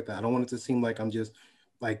come off like that. I don't want it to seem like I'm just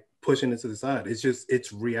like pushing it to the side.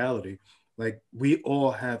 It's reality. Like we all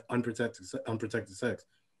have unprotected sex.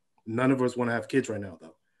 None of us want to have kids right now,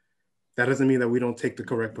 though. That doesn't mean that we don't take the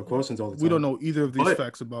correct precautions all the time. We don't know either of these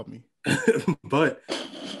facts about me. But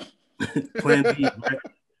Plan B, right?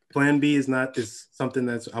 Plan B is something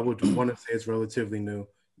that's, I would want to say, it's relatively new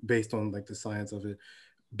based on like the science of it.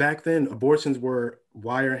 Back then, abortions were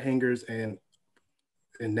wire hangers and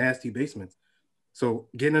nasty basements. So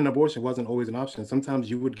getting an abortion wasn't always an option. Sometimes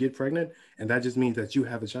you would get pregnant, and that just means that you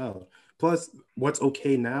have a child. Plus, what's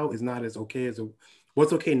okay now is not as okay as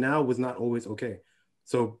what's okay now was not always okay.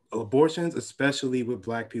 So abortions, especially with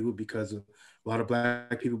Black people, because a lot of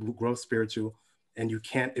Black people who grow spiritual, and you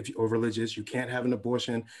can't, if you're religious, you can't have an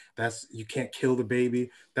abortion. You can't kill the baby.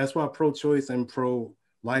 That's why pro-choice and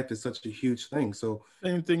life is such a huge thing. So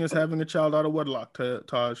same thing as having a child out of wedlock,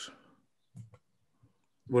 Taj.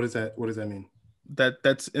 what does that mean?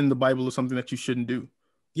 That's in the Bible is something that you shouldn't do.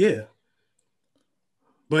 Yeah.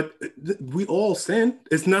 But we all sin.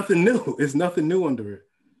 It's nothing new. It's nothing new under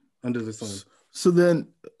the sun. So then,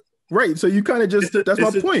 right. So you kind of just, that's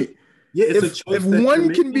my point. Yeah, it's if, a choice. If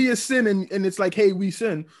one can be a sin and it's like, hey, we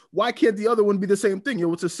sin, why can't the other one be the same thing?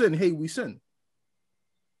 Yo, it's a sin. Hey, we sin.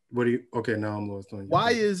 Okay, now I'm lost on you.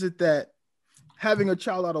 Why is it that having a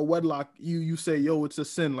child out of wedlock, you say, yo, it's a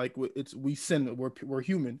sin, like we sin, we're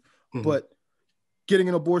human, but getting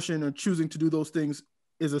an abortion or choosing to do those things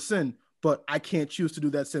is a sin, but I can't choose to do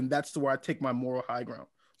that sin. That's where I take my moral high ground.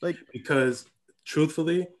 Like, because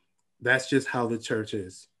truthfully, that's just how the church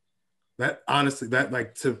is. That honestly, that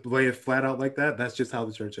like to lay it flat out like that, that's just how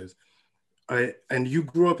the church is. And you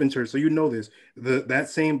grew up in church, so you know this. That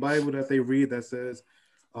same Bible that they read that says,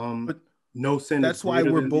 no sin. That's why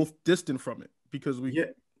we're both distant from it, because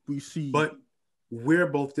we see. But we're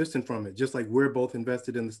both distant from it, just like we're both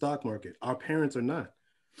invested in the stock market. Our parents are not.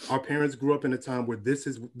 Our parents grew up in a time where this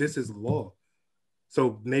is law.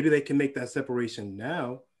 So maybe they can make that separation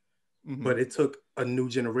now, but it took a new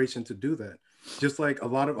generation to do that. Just like a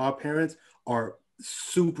lot of our parents are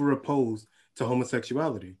super opposed to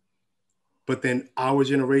homosexuality, but then our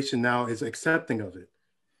generation now is accepting of it.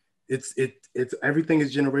 It's everything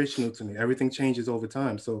is generational to me. Everything changes over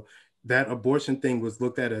time. So that abortion thing was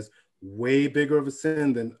looked at as way bigger of a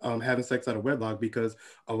sin than having sex out of wedlock, because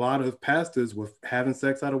a lot of pastors were having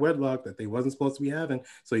sex out of wedlock that they wasn't supposed to be having.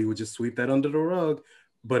 So you would just sweep that under the rug.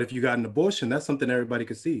 But if you got an abortion, that's something everybody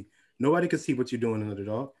could see. Nobody could see what you're doing under the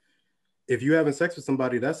dog. If you're having sex with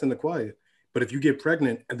somebody, that's in the quiet. But if you get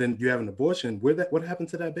pregnant and then you have an abortion, what happened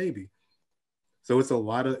to that baby? So it's a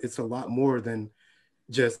lot more than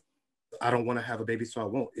just, I don't want to have a baby, so I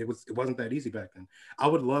won't. It wasn't that easy back then. I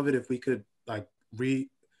would love it if we could like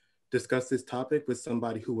discuss this topic with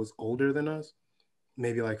somebody who was older than us,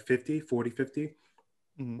 maybe like 50,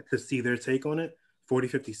 to see their take on it, 40,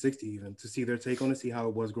 50, 60 even, to see their take on it, see how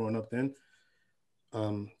it was growing up then.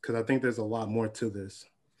 Because I think there's a lot more to this.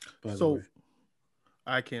 So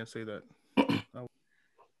I can't say that.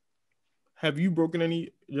 Have you broken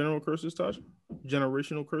any generational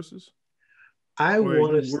curses? I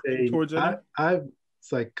want to say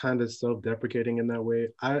it's like kind of self-deprecating in that way.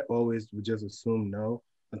 I always would just assume no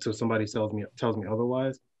until somebody tells me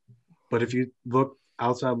otherwise. But if you look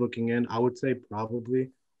outside looking in, I would say probably,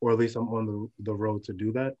 or at least I'm on the road to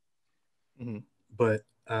do that. But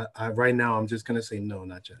right now I'm just gonna say no,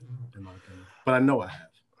 not yet, in my opinion. But I know I have.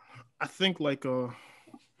 I think like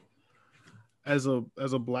as a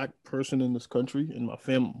black person in this country, and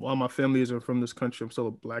while my family isn't from this country, I'm still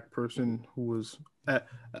a black person who was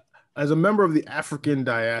as a member of the African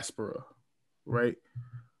diaspora, right?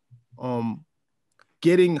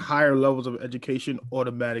 Getting higher levels of education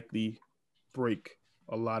automatically break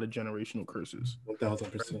a lot of generational curses.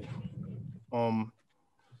 1000%.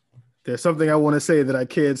 There's something I want to say that I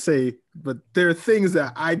can't say, but there are things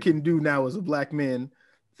that I can do now as a black man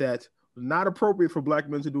that was not appropriate for black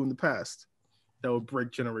men to do in the past that would break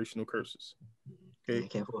generational curses. Okay. Yeah,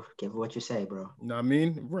 careful what you say, bro. You know what I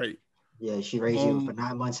mean? Right. Yeah, she raised you for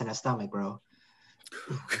 9 months in her stomach, bro.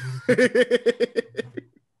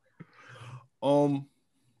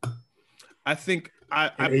 I think I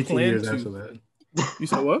 18 plan years to. After that. You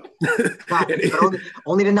said what?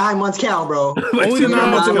 only the 9 months count, bro. Only the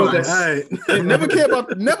 9 months count. Right. Never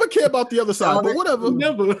care about the other side, but whatever.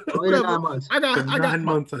 Only 9 months. I got 9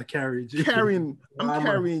 months I carried you. I'm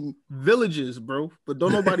carrying villages, bro. But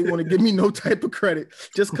don't nobody want to give me no type of credit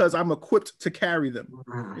just because I'm equipped to carry them.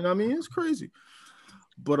 You know what I mean? It's crazy.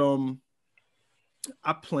 But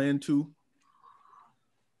I plan to.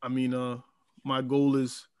 I mean, my goal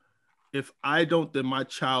is, if I don't, then my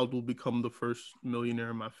child will become the first millionaire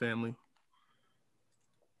in my family.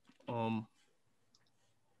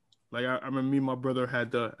 Like I remember me and my brother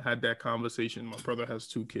had that conversation. My brother has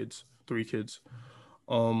 3 kids.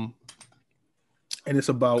 And it's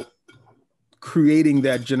about creating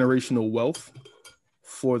that generational wealth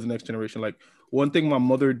for the next generation. Like, one thing my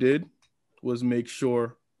mother did was make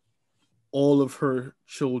sure all of her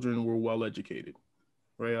children were well educated.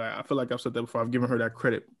 Right? I feel like I've said that before. I've given her that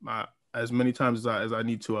credit. As many times as I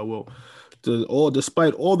need to, I will.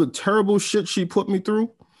 Despite all the terrible shit she put me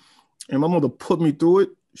through, and my mother put me through it,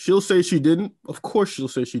 she'll say she didn't. Of course she'll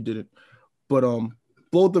say she didn't. But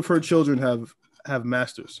both of her children have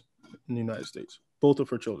masters in the United States. Both of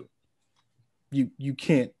her children. You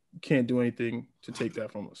can't do anything to take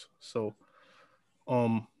that from us. So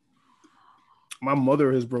my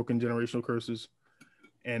mother has broken generational curses,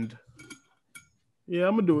 and Yeah,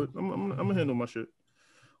 I'm gonna do it. I'm gonna handle my shit.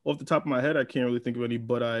 Off the top of my head, I can't really think of any,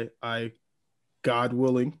 but I, God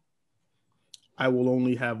willing, I will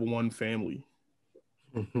only have one family.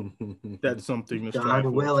 That's something to strive God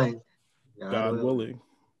for. willing. God willing.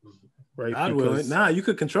 Right? God willing. Nah, you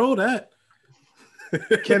could control that.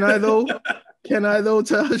 Can I though? Can I though,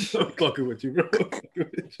 Tosh? I'm fucking with you, bro.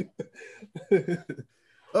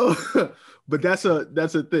 Oh, but that's a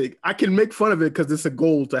thing. I can make fun of it because it's a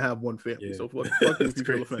goal to have one family. Yeah. So fuck it if you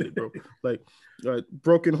feel offended, bro. Like,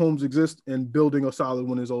 broken homes exist, and building a solid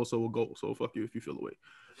one is also a goal. So fuck you if you feel away.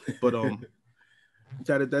 But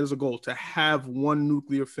that is a goal, to have one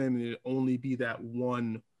nuclear family, and only be that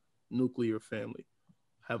one nuclear family.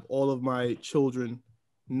 Have all of my children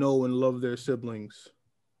know and love their siblings,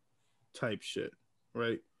 type shit,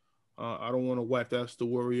 right? I don't want a wife that has to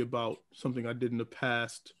worry about something I did in the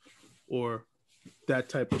past, or that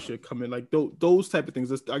type of shit come in. Like those type of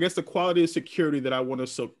things. I guess the quality of security that I want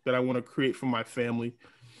to create for my family.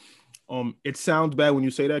 It sounds bad when you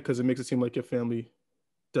say that because it makes it seem like your family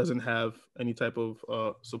doesn't have any type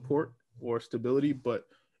of support or stability, but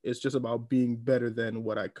it's just about being better than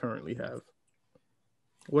what I currently have.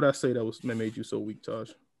 What I say that made you so weak, Taj?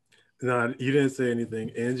 No, you didn't say anything.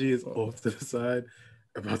 Angie is off to the side,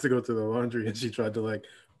 about to go to the laundry, and she tried to like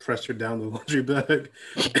pressure down the laundry bag,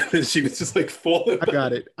 and then she was just like falling. I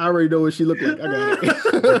got it. I already know what she looked like. I got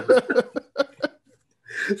it.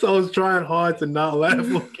 So I was trying hard to not laugh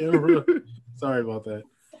on camera. Sorry about that.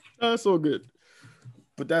 That's all good.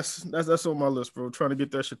 But that's on my list, bro. Trying to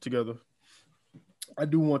get that shit together. I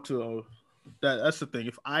do want to. That's the thing.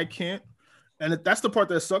 If I can't, and that's the part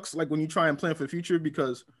that sucks. Like when you try and plan for the future,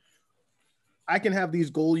 because I can have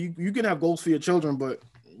these goals. You can have goals for your children, but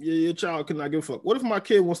your child cannot give a fuck. What if my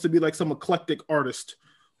kid wants to be like some eclectic artist,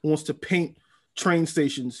 who wants to paint train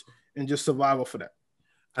stations and just survive off of that?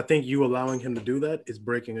 I think you allowing him to do that is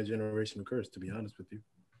breaking a generational curse, to be honest with you.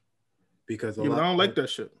 Because I don't like that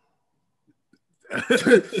shit.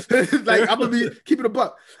 Like I'm gonna be keeping a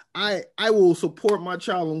buck. I will support my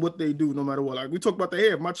child in what they do, no matter what. Like we talk about the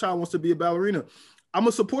hair. If my child wants to be a ballerina, I'm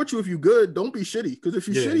gonna support you if you're good. Don't be shitty. Because if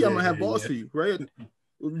you're shitty, I'm gonna have balls for you, right?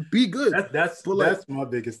 Be good. That's my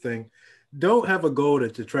biggest thing. Don't have a goal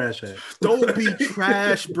that you're trash at. Don't be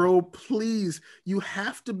trash, bro. Please. You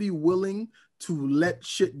have to be willing to let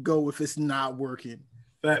shit go if it's not working.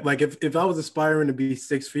 Like if I was aspiring to be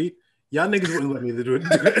 6 feet, y'all niggas wouldn't let me do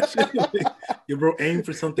that shit. Yo, bro, aim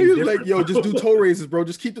for something He was different. like, yo, just do toe raises, bro.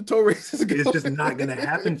 Just keep the toe raises going. It's just not gonna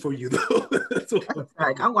happen for you though. That's what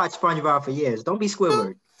Like I watched SpongeBob for years. Don't be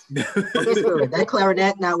Squidward. That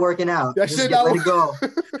clarinet not working out. That Just shit let it go.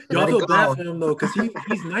 Y'all Let it feel bad go. for him though, because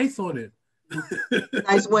he's nice on it.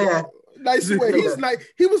 Nice wear. Nice way. He's nice.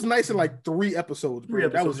 He was nice in like 3 episodes, bro.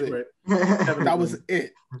 That was it. Right. That was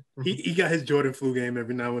it. He got his Jordan flu game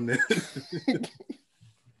every now and then.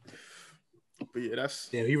 But yeah, that's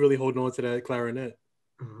he really holding on to that clarinet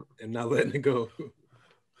and not letting it go.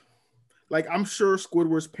 like I'm sure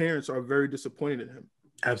Squidward's parents are very disappointed in him.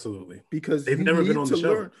 Absolutely. Because they've never been on the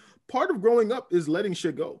show. Part of growing up is letting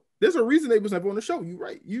shit go. There's a reason they was never on the show. You're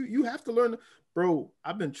right. You have to learn. Bro,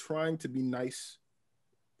 I've been trying to be nice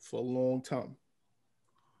for a long time.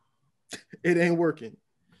 It ain't working.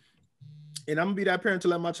 And I'm gonna be that parent to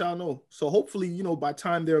let my child know. So hopefully, by the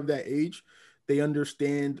time they're of that age, they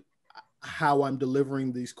understand how I'm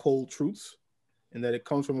delivering these cold truths and that it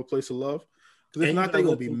comes from a place of love. Because if not, they're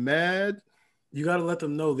gonna be mad. You gotta let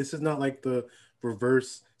them know this is not like the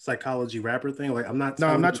reverse psychology rapper thing. Like I'm not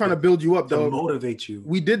trying to build you up, to though. Motivate you.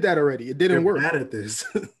 We did that already. It didn't work. Bad at this.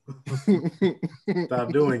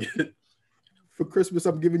 Stop doing it. For Christmas,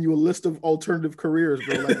 I'm giving you a list of alternative careers,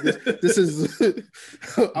 bro. Like this is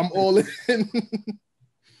I'm all in.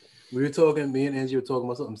 Me and Angie were talking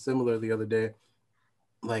about something similar the other day.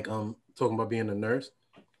 Like talking about being a nurse.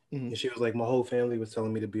 Mm-hmm. And she was like, my whole family was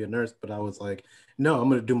telling me to be a nurse, but I was like, no, I'm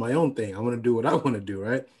gonna do my own thing. I'm gonna do what I want to do,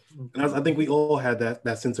 right? And I think we all had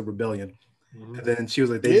that sense of rebellion. Mm-hmm. And then she was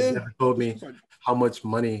like, they just never told me how much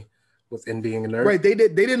money was in being a nurse. Right. They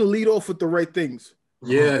didn't lead off with the right things.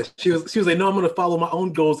 Yeah. She was like, no, I'm gonna follow my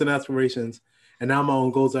own goals and aspirations. And now my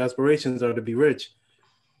own goals and aspirations are to be rich.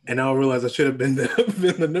 And now I realize I should have been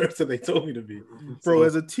the nurse that they told me to be. Bro,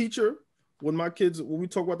 as a teacher, when we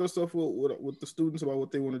talk about that stuff with the students about what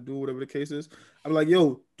they want to do, whatever the case is, I'm like,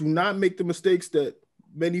 yo, do not make the mistakes that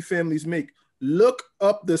many families make. Look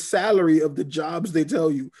up the salary of the jobs they tell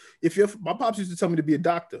you. My pops used to tell me to be a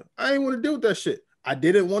doctor. I didn't want to deal with that shit. I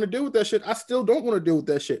didn't want to deal with that shit. I still don't want to deal with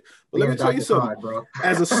that shit. But let me tell you something. Bro.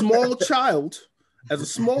 As a small child,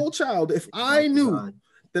 if I knew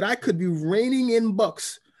that I could be reining in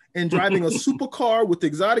bucks and driving a supercar with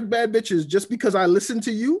exotic bad bitches just because I listened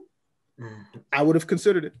to you, I would have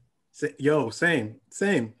considered it.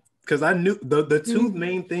 Same. Because I knew the two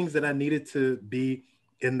main things that I needed to be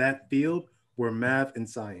in that field were math and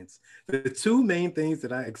science. The two main things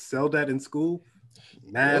that I excelled at in school,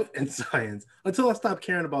 math and science. Until I stopped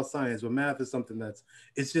caring about science, but math is something math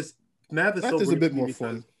is a bit more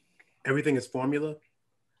fun. Everything is formula.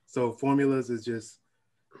 So formulas is just,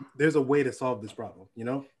 there's a way to solve this problem, you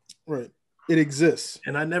know? Right. It exists.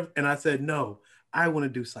 And I said, no, I want to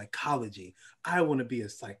do psychology. I want to be a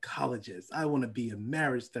psychologist. I want to be a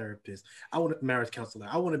marriage therapist. I want a marriage counselor.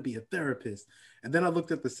 I want to be a therapist. And then I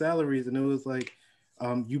looked at the salaries and it was like,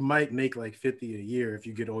 you might make like 50 a year if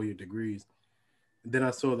you get all your degrees. And then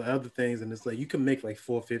I saw the other things and it's like, you can make like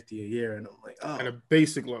 450 a year. And I'm like, oh, at a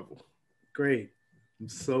basic level. Great. I'm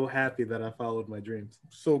so happy that I followed my dreams.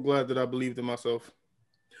 So glad that I believed in myself.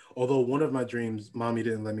 Although one of my dreams, mommy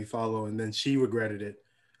didn't let me follow, and then she regretted it.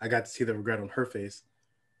 I got to see the regret on her face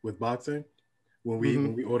with boxing when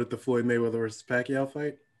we ordered the Floyd Mayweather versus Pacquiao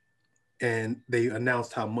fight, and they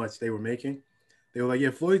announced how much they were making. They were like, "Yeah,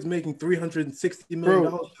 Floyd's making $360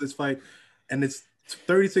 million for this fight, and it's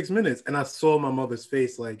 36 minutes." And I saw my mother's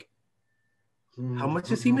face, like, "How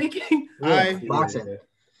much is he making?"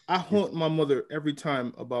 I haunt my mother every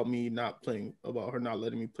time about her not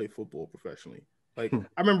letting me play football professionally. Like,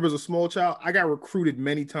 I remember as a small child, I got recruited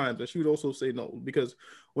many times, and she would also say no, because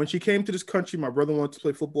when she came to this country, my brother wanted to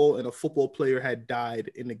play football, and a football player had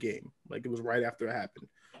died in the game. Like, it was right after it happened.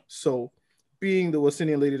 So, being the West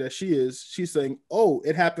Indian lady that she is, she's saying, "Oh,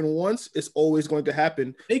 it happened once. It's always going to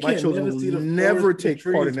happen. My children will never take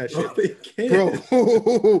part in that shit,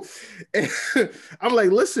 bro." I'm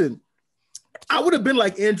like, listen, I would have been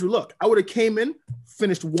like Andrew Luck. I would have came in,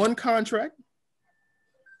 finished one contract,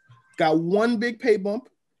 got one big pay bump,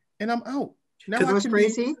 and I'm out. Because it was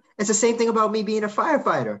crazy. It's the same thing about me being a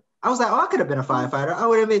firefighter. I was like, oh, I could have been a firefighter. I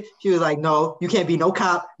would have been. She was like, no, you can't be no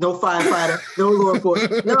cop, no firefighter, no law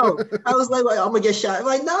enforcement. No. I was like, I'm going to get shot. I'm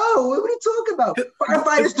like, no, what are you talking about?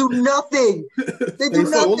 Firefighters do nothing. They do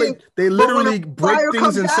nothing. They literally break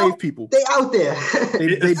things and save people. They out there.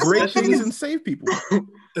 They break things and save people.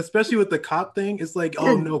 Especially with the cop thing. It's like,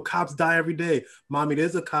 oh, no, cops die every day. Mommy,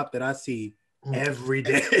 there's a cop that I see every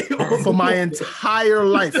day for my entire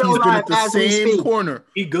life. He's been at the same corner.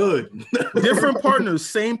 He good. Different partners,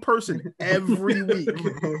 same person every week.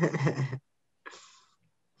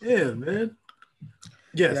 Yeah, man.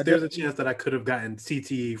 Yes, there's a chance that I could have gotten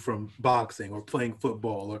CTE from boxing or playing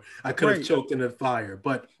football, or I could have choked in a fire.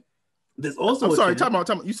 But there's also time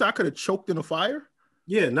out. You said I could have choked in a fire?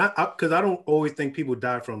 Yeah, not because I don't always think people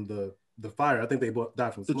die from the fire. I think they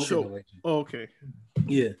die from smoke inhalation. Oh, okay.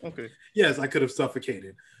 Yeah. Okay. Yes, I could have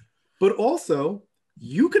suffocated. But also,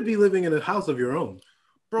 you could be living in a house of your own.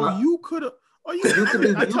 Bro, you could have. You could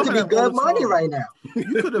be good money right now.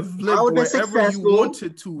 You could have lived wherever you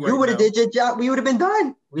wanted to. You would have did your job. We would have been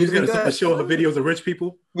done. We was gonna show her videos of rich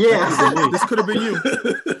people. Yeah, this could have been you.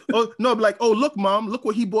 Oh no, like, oh look, mom, look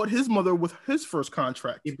what he bought his mother with his first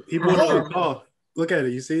contract. He bought a car. Look at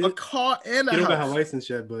it. You see it? A car and a house. You don't got her license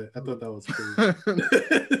yet, but I thought that was cool.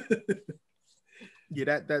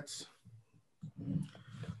 Yeah, that's.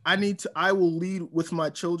 I will lead with my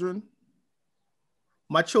children.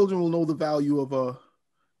 My children will know the value of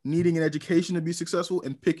needing an education to be successful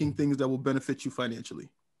and picking things that will benefit you financially.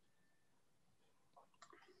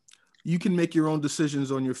 You can make your own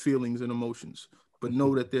decisions on your feelings and emotions, but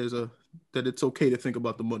know that that it's okay to think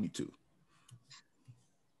about the money too.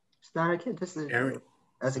 It's not a kid.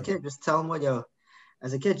 As a kid, just tell them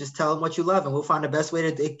what you love, and we'll find the best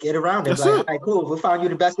way to get around it. Like, all right, cool. We'll find you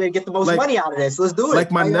the best way to get the most money out of this. Let's do it.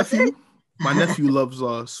 Like my nephew. My nephew loves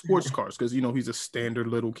sports cars because, he's a standard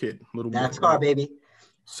little kid. NASCAR, baby.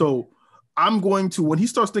 So I'm going to, when he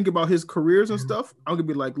starts thinking about his careers and stuff, I'm going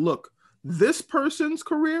to be like, look, this person's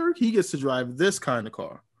career, he gets to drive this kind of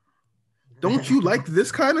car. Don't you like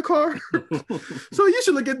this kind of car? So you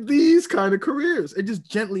should look at these kind of careers and just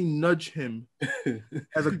gently nudge him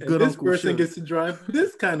as a good this person gets to drive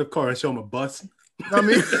this kind of car and show him a bus. I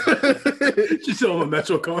mean, just show him a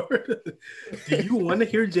Metro card. Do you want to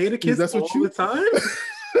hear Jadakiss all the time?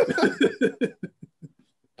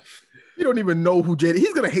 You don't even know who Jada.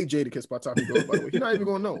 He's gonna hate Jadakiss by the time he goes. By the way, he's not even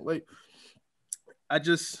gonna know. Like, I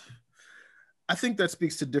think that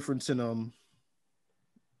speaks to difference in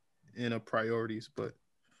priorities, but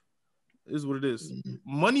it is what it is.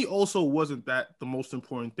 Money also wasn't the most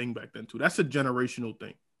important thing back then too. That's a generational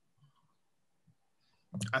thing.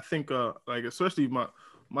 I think especially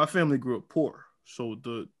my family grew up poor, so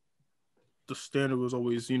the standard was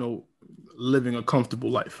always living a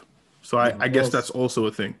comfortable life. So I guess that's also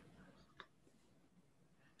a thing.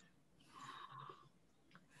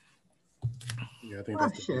 Yeah, I think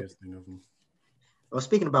that's the biggest thing of them. Well,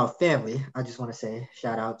 speaking about family, I just want to say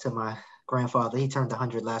shout out to my grandfather. He turned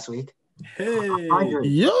 100 last week. Hey, 100.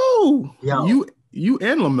 Yo, Yo. you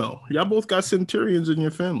and Lamel, y'all both got centurions in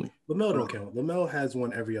your family. Lamel don't count. Lamel has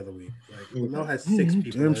one every other week. Like Lamel has Mm-hmm. 6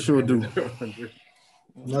 people. Damn sure do. 100.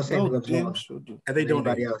 No family lives longer sure do. And they than don't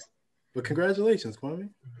anybody else. But congratulations, Kwame.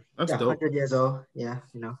 That's dope. 100 years old. Yeah,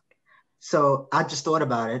 you know. So I just thought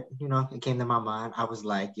about it. You know, it came to my mind. I was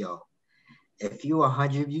like, yo, if you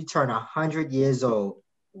 100, you turn 100 years old,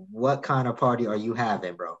 what kind of party are you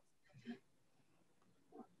having, bro?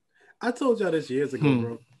 I told y'all this years ago,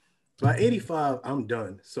 bro. By 85, I'm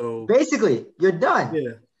done. So basically, you're done.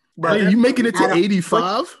 Yeah. Bro, you making it to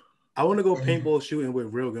 85? I want to go paintball shooting with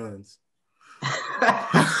real guns.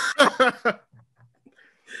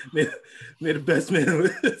 may the best man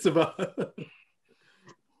survive.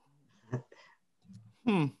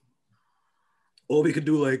 Or we could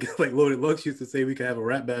do like Loaded Lux used to say, we could have a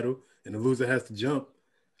rap battle and the loser has to jump.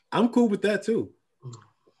 I'm cool with that too.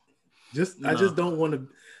 I just don't want to.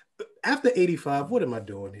 After 85, what am I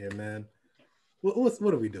doing here, man?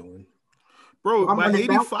 What are we doing? Bro, by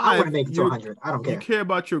 85, I want to make it to 100. I don't care. You care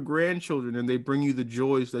about your grandchildren and they bring you the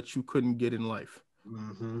joys that you couldn't get in life.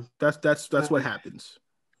 Mm-hmm. That's what happens.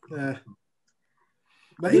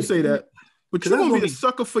 But you say that, but you're gonna be a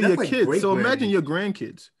sucker for your kids. So imagine your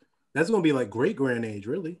grandkids. That's gonna be like great grand age,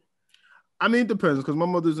 really. I mean, it depends because my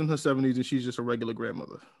mother's in her 70s and she's just a regular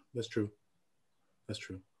grandmother. That's true.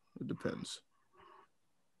 It depends.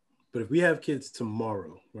 But if we have kids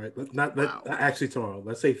tomorrow, right? Not actually tomorrow.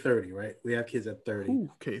 Let's say 30, right? We have kids at 30. Ooh,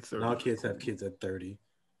 okay, 30. Our kids have kids at 30.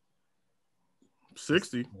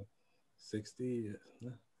 60. 60.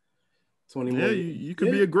 20 yeah, more. You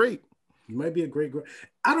could be a great. You might be a great.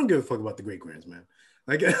 I don't give a fuck about the great grands, man.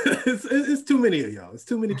 Like it's too many of y'all. It's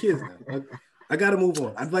too many kids now. I gotta move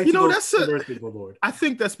on. I'd like to go to birthday, my lord. I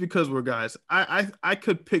think that's because we're guys. I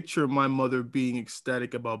could picture my mother being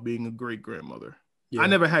ecstatic about being a great grandmother. Yeah. I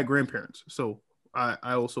never had grandparents, so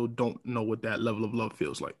I also don't know what that level of love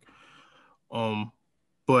feels like.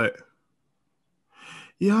 But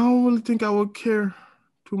yeah, I don't really think I would care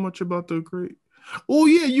too much about the great. Oh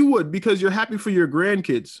yeah, you would, because you're happy for your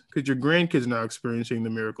grandkids, because your grandkids are now experiencing the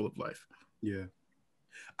miracle of life. Yeah,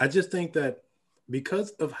 I just think that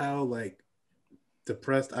because of how like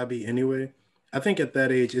depressed I be anyway, I think at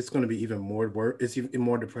that age it's going to be even more work. It's even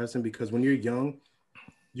more depressing because when you're young,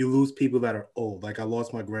 you lose people that are old. Like I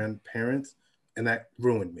lost my grandparents, and that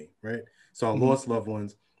ruined me, right? So I lost loved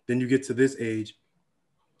ones. Then you get to this age,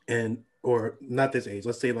 or not this age,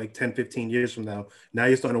 let's say like 10, 15 years from now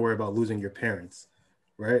you're starting to worry about losing your parents,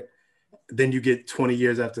 right? Then you get 20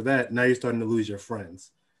 years after that, now you're starting to lose your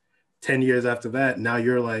friends. 10 years after that, now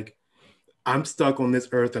you're like, I'm stuck on this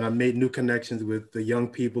earth and I made new connections with the young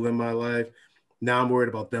people in my life. Now I'm worried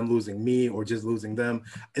about them losing me or just losing them.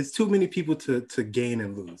 It's too many people to gain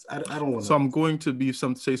and lose. I don't want to. So I'm going to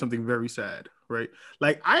say something very sad, right?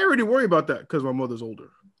 Like I already worry about that because my mother's older.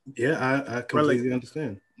 Yeah, I completely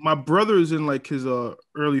understand. My brother is in like his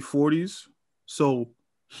early 40s. So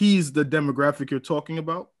he's the demographic you're talking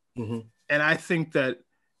about. Mm-hmm. And I think that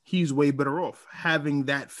he's way better off having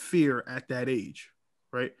that fear at that age,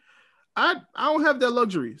 right? I don't have that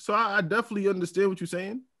luxury. So I definitely understand what you're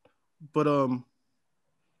saying. But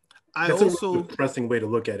It's also a depressing way to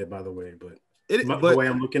look at it, by the way. But the way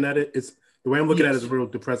I'm looking at it, it's the way I'm looking at it is a real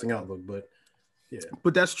depressing outlook. But yeah,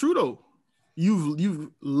 but that's true though.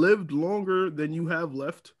 You've lived longer than you have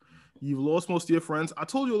left. You've lost most of your friends. I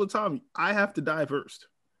told you all the time, I have to die first.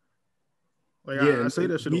 Like I say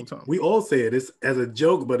that shit all the time. We all say it. It's as a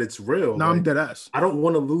joke, but it's real. Now I'm dead ass. I don't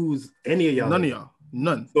want to lose any of y'all. None of y'all.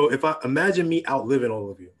 None. So if I imagine me outliving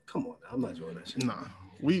all of you, come on, I'm not doing that shit. Nah,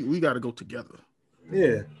 we got to go together.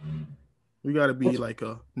 Yeah. We got to be like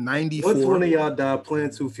a 94. Once one of y'all die, plan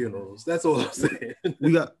 2 funerals. That's all I'm saying.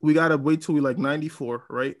 we got to wait till we like 94,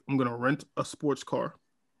 right? I'm going to rent a sports car.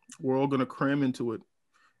 We're all going to cram into it.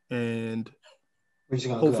 And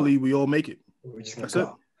hopefully we all make it. That's it.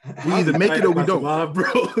 We either make it or we don't.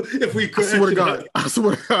 Bro, if we I swear to God. I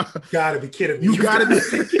swear to God. Gotta be kidding me. You gotta be.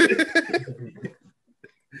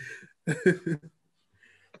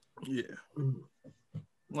 Yeah.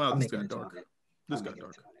 Wow, this got dark. This got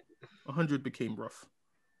dark. 100 became rough.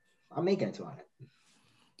 I'm making it to 100.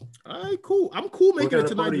 All right, cool. I'm cool making it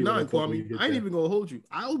to 99, Kwame. I ain't even gonna hold you.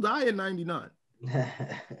 I'll die at 99.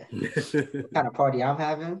 What kind of party I'm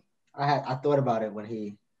having? I thought about it when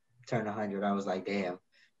he turned 100. I was like, damn,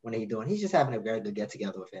 what are he doing? He's just having a very good get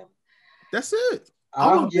together with him. That's it.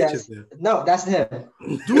 I want yes. bitches there. No, that's him.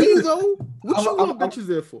 Do you though? What you want bitches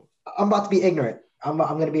there for? I'm about to be ignorant. I'm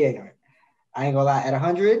gonna be ignorant. I ain't gonna lie. At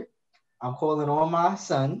 100, I'm calling all my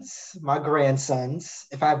sons, my grandsons.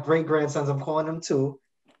 If I have great grandsons, I'm calling them too.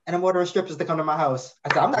 And I'm ordering strippers to come to my house.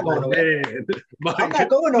 I said, I'm not going nowhere. I'm not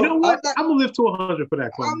going nowhere. You know what? I'm gonna live to 100 for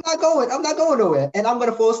that. I'm not going nowhere. And I'm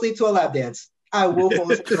gonna fall asleep to a lap dance. I will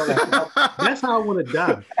fall asleep to a lap dance. That's how I want to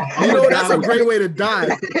die. You know, that's a great way to die.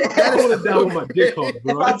 I want to die with my dick hard,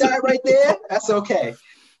 bro. If I die right there, that's okay.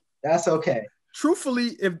 That's okay.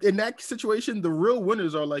 Truthfully, if in that situation, the real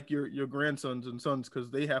winners are like your grandsons and sons because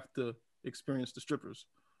they have to experience the strippers.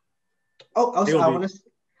 Also, I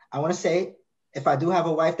want to say, if I do have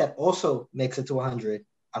a wife that also makes it to 100,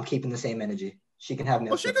 I'm keeping the same energy. She can have me.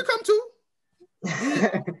 Oh, she can come too.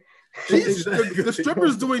 The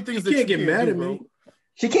stripper's doing things that you can't get mad at me.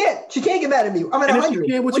 She can't get mad at me. I'm at 100.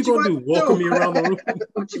 Can, what you gonna do? Walk me around the room?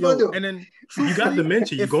 What you gonna do? And then you got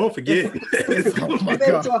dementia. You gonna forget. Oh my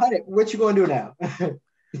God. It to 100. What you gonna do now?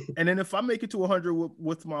 And then if I make it to 100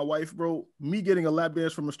 with my wife, bro, me getting a lap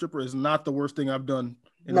dance from a stripper is not the worst thing I've done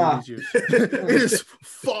in all these years. It is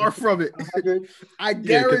far from it. 100. I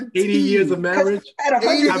guarantee. 80 years of marriage. At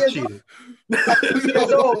 100 I've cheated.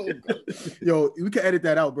 Yo, we can edit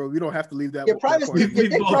that out, bro. We don't have to leave that. Your probably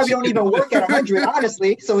don't even work at 100,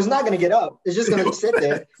 honestly. So it's not gonna get up. It's just gonna sit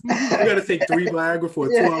there. You gotta take 3 Viagra for a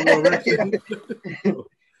 2-hour erection.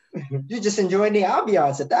 You're just enjoying the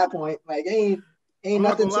ambiance at that point. Like ain't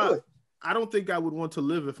nothing to it. I don't think I would want to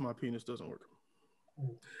live if my penis doesn't work.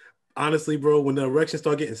 Honestly, bro, when the erections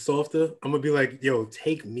start getting softer, I'm gonna be like, yo,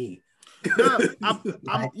 take me. I'm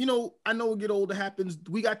you know, I know it get older happens.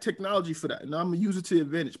 We got technology for that, and I'm gonna use it to the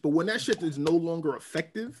advantage. But when that shit is no longer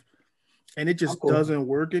effective and it just doesn't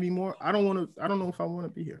work anymore, I don't know if I want to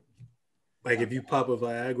be here. Like if you pop a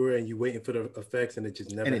Viagra and you waiting for the effects and it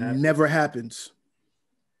just never happens. It never happens.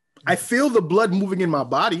 I feel the blood moving in my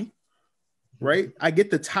body, right? I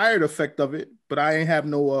get the tired effect of it, but I ain't have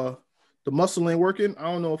no the muscle ain't working. I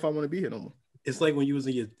don't know if I want to be here no more. It's like when you was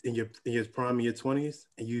in your prime of your 20s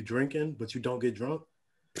and you drinking, but you don't get drunk.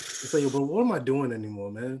 It's like, bro, what am I doing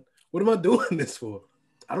anymore, man? What am I doing this for?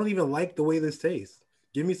 I don't even like the way this tastes.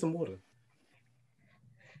 Give me some water.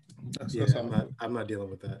 I'm not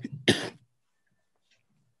dealing with that.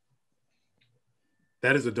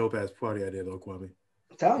 That is a dope ass party idea, though, Kwame.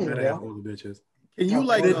 I'm telling you, bro. All the bitches. Can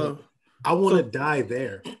you I want to die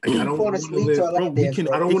there. Like, I don't want to sleep to a lap dance.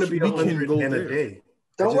 I don't want to be 100 in a day.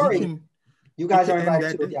 Don't worry. You guys are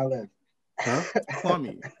invited to if y'all live. Huh?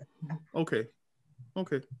 Kwame. Okay.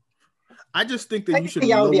 I just think that you should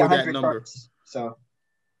lower that number. First, so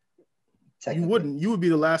you wouldn't. You would be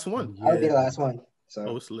the last one. I would be the last one.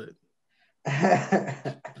 So it's lit.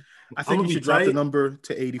 I think you should drop the number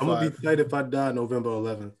to 85. I'm gonna be tight if I die November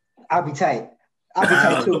 11th. I'll be tight. I'll be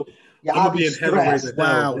tight too. Yeah, I'll be stressed.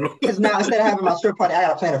 Wow. Because now instead of having my strip party, I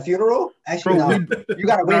gotta plan a funeral. Actually, you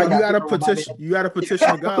gotta wait. You gotta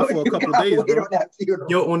petition God for a couple of days, bro.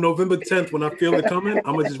 Yo, on November 10th, when I feel it coming,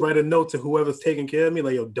 I'm gonna just write a note to whoever's taking care of me,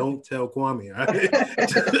 like, yo, don't tell Kwame. All right?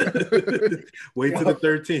 Wait till the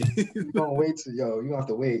 13th. You gonna wait till you have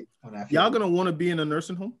to wait on that. Y'all gonna want to be in a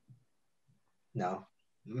nursing home? No,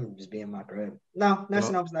 just be in my crib. No,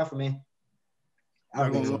 nursing home's not for me.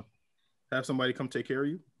 I'm gonna have somebody come take care of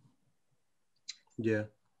you.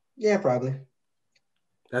 Yeah, probably.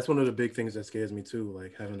 That's one of the big things that scares me too,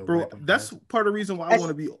 like having a bro. That's part of the reason why I want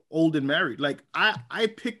to be old and married. Like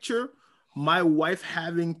I picture my wife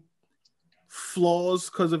having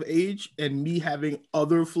flaws because of age and me having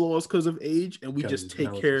other flaws because of age, and we just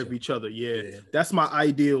take care of each other. Yeah, that's my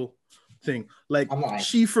ideal thing. Like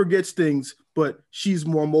she forgets things, but she's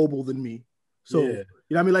more mobile than me. So you know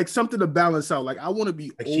what I mean? Like something to balance out. Like I want to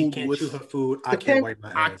be like old she can't chew her food. I can't wipe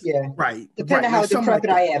my ass. Right. Depending on how decrepit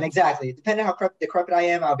I am, exactly. Depending on how decrepit I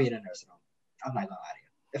am, I'll be in a nursing home. I'm not gonna lie to you.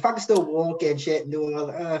 If I can still walk and shit and do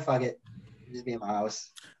all, fuck it, just be in my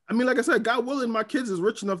house. I mean, like I said, God willing, my kids is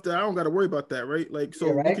rich enough that I don't got to worry about that, right? Like,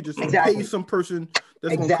 so we could just pay some person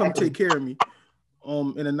that's gonna come take care of me,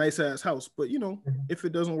 in a nice ass house. But you know, if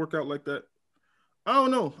it doesn't work out like that, I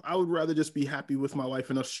don't know. I would rather just be happy with my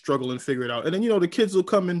life and us struggle and figure it out. And then, you know, the kids will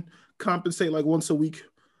come and compensate like once a week,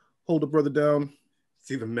 hold a brother down.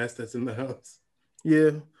 See the mess that's in the house. Yeah.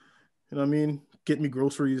 You know what I mean? Get me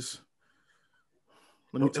groceries.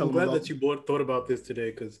 I'm glad that you thought about this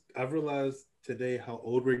today, because I've realized today how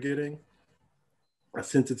old we're getting. I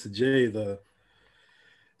sent it to Jay.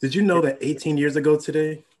 Did you know that 18 years ago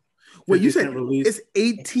today? Wait, you said it's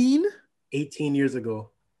 18? 18 years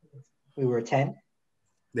ago. We were 10?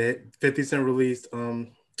 That 50 Cent released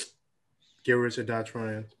Get Rich or Die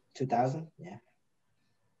Trying. 2000? Yeah.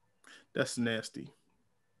 That's nasty.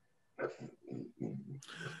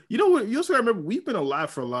 You know what? You also gotta remember we've been alive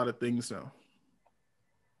for a lot of things now.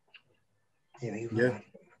 Yeah,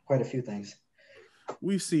 quite a few things.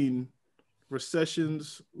 We've seen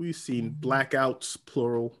recessions. We've seen blackouts,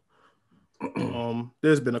 plural.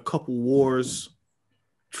 There's been a couple wars.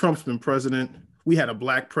 Trump's been president. We had a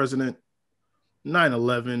black president.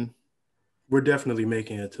 9/11. We're definitely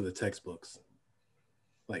making it to the textbooks.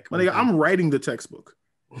 Like, my nigga, I'm writing the textbook.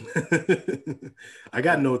 I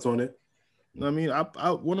got notes on it. I mean,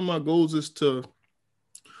 one of my goals is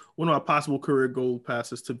one of my possible career goal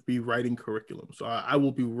paths is to be writing curriculum. So I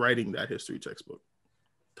will be writing that history textbook.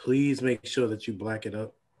 Please make sure that you black it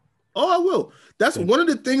up. Oh, I will. That's one of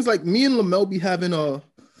the things. Like me and Lamel be having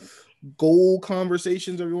goal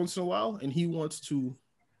conversations every once in a while, and he wants to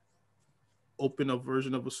open a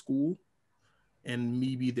version of a school and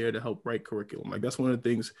me be there to help write curriculum. Like that's one of the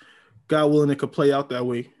things, God willing, it could play out that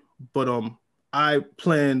way. But I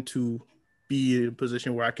plan to be in a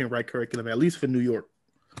position where I can write curriculum, at least for New York.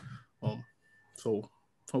 So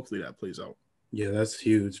hopefully that plays out. Yeah, that's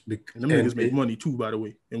huge. And them niggas make money too, by the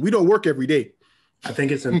way. And we don't work every day. I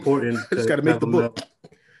think it's important. I just got to make the book.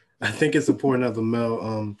 I think it's important that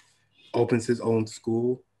Lamel opens his own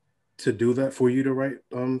school to do that for you to write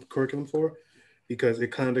curriculum for, because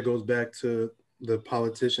it kind of goes back to the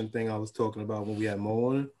politician thing I was talking about when we had Mo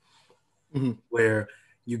on it, where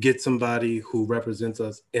you get somebody who represents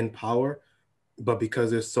us in power, but because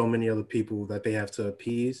there's so many other people that they have to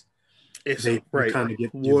appease, they kind of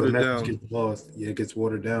get watered down. Gets lost. Yeah, it gets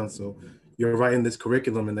watered down. So you're writing this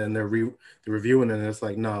curriculum, and then they're reviewing it, and it's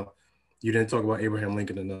like, no, you didn't talk about Abraham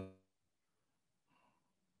Lincoln enough.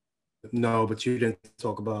 No, but you didn't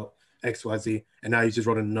talk about XYZ, and now you just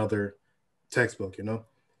wrote another textbook, you know?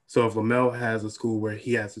 So if Lamel has a school where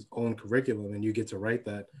he has his own curriculum and you get to write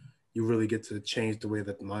that, you really get to change the way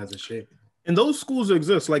that the minds are shaped. And those schools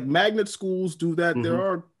exist. Like magnet schools do that. Mm-hmm. There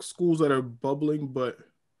are schools that are bubbling, but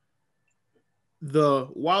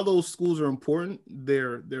while those schools are important,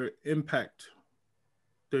 their impact,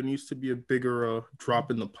 there needs to be a bigger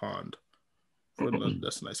drop in the pond.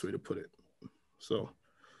 That's a nice way to put it. So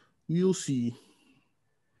you'll see.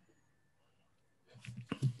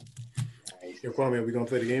 Yo, Kwame, are we gonna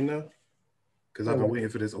play the game now? Because I've been waiting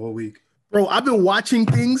for this all week. Bro, I've been watching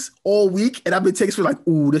things all week, and I've been texting for like,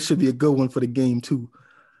 ooh, this should be a good one for the game too.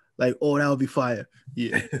 Like, oh, that would be fire.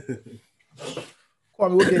 Yeah.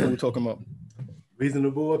 Kwame, what game are we talking about?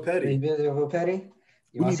 Reasonable or petty? Reasonable or petty?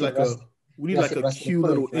 We need like a cute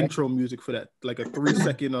little intro music for that, like a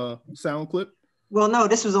 3-second sound clip. Well, no,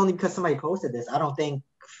 this was only because somebody posted this. I don't think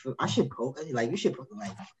I should post. Like, you should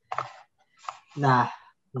like. Nah.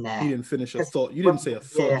 You didn't finish a thought. You didn't say a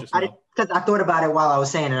thought. Yeah, because I thought about it while I was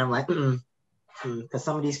saying it. I'm like, because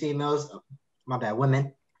some of these females, my bad,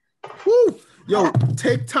 women. Woo! Yo,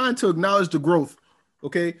 take time to acknowledge the growth,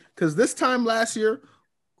 okay? Because this time last year,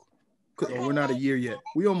 we're not a year yet.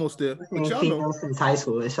 We almost there. But y'all know. Since high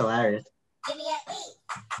school, it's hilarious. What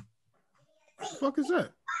the fuck is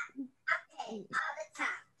that?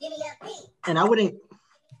 And I wouldn't.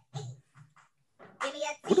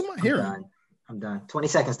 What am I hearing? I'm done. 20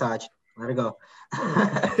 seconds, Taj. Let it go.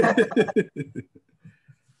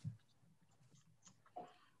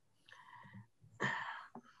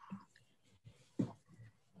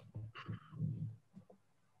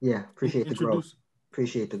 Yeah, appreciate the growth.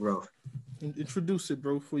 Appreciate the growth. Introduce it,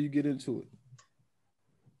 bro, before you get into it.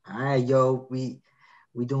 All right, yo, we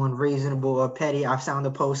doing reasonable or petty. I found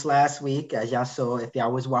a post last week, as y'all saw, if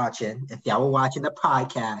y'all were watching the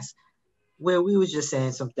podcast, where we was just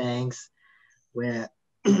saying some things where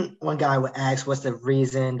one guy would ask what's the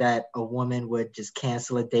reason that a woman would just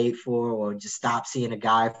cancel a date for or just stop seeing a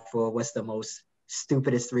guy for, what's the most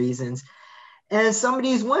stupidest reasons. And some of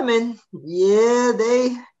these women, yeah,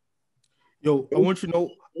 Yo, I want you to know,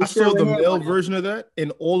 I saw the male version of that,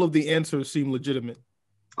 and all of the answers seem legitimate.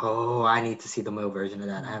 Oh, I need to see the male version of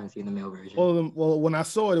that. I haven't seen the male version. All of them, well, when I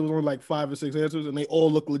saw it, it was only like 5 or 6 answers, and they all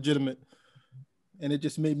look legitimate. And it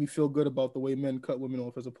just made me feel good about the way men cut women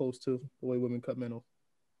off as opposed to the way women cut men off.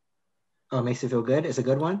 Oh, it makes you feel good? It's a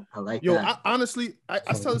good one? I like that. I honestly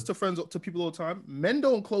tell this to people all the time. Men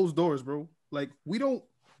don't close doors, bro. Like, we don't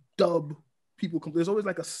dub people. There's always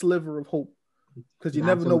like a sliver of hope because you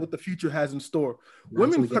never know what the future has in store.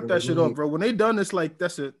 Women cut that shit off, bro. When they done, it's like,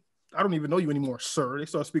 that's it. I don't even know you anymore, sir. They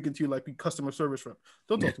start speaking to you like customer service rep.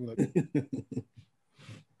 Don't talk to me like that.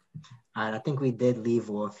 All right, I think we did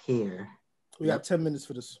leave off here. We got 10 minutes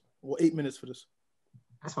for this, or 8 minutes for this.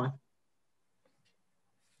 That's fine.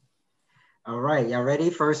 All right, y'all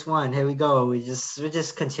ready? First one. Here we go. We're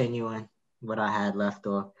just continuing what I had left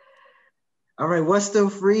off. All right, what's the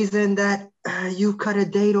reason that you cut a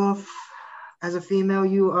date off as a female?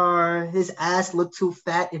 His ass looked too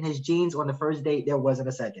fat in his jeans on the first date. There wasn't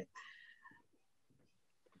a second.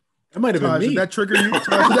 That might have been Taj, me. did that trigger you? Taj,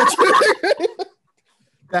 did that trigger?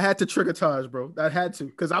 That had to trigger Taj, bro. That had to,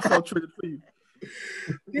 because I felt triggered for you.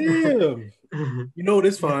 Damn. You know what?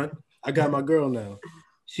 It's fine. I got my girl now.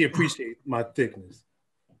 She appreciates my thickness.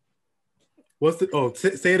 What's the? Oh,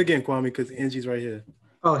 say it again, Kwame, because Angie's right here.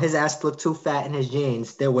 Oh, his ass looked too fat in his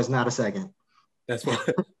jeans. There was not a second. That's why.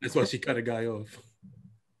 That's why she cut a guy off.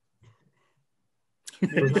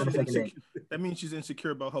 That means she's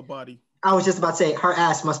insecure about her body. I was just about to say her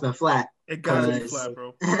ass must have been flat. It gotta be flat,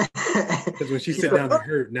 bro. Because when she sit down, it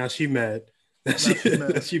hurt. Now she mad.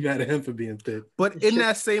 She mad at him for being thick. But in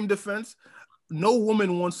that same defense, no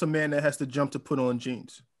woman wants a man that has to jump to put on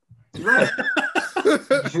jeans. Right.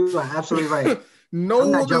 You are absolutely right. No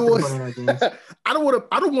woman wants. I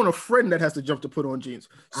don't want a friend that has to jump to put on jeans.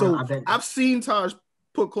 So I've seen Taj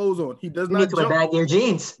put clothes on. He does not jump. Bag your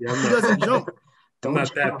jeans. Yeah, he doesn't jump. I'm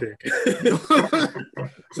not that thick.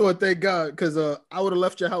 So thank God, because I would have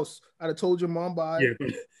left your house. I'd have told your mom bye. Yeah, but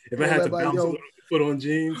if I had to bounce a little to put on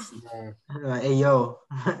jeans, hey yo,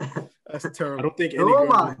 that's terrible. I don't think any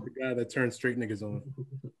girl is the guy that turns straight niggas on.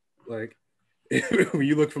 Like when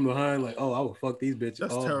you look from behind, like, oh, I will fuck these bitches.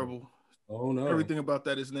 That's terrible. Oh no, everything about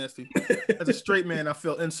that is nasty. As a straight man, I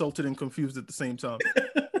feel insulted and confused at the same time.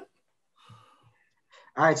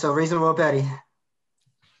 All right, so reasonable petty.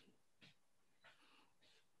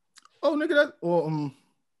 Oh, nigga,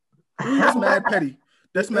 that's mad petty.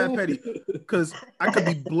 That's mad petty. Because I could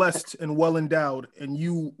be blessed and well endowed, and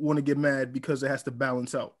you want to get mad because it has to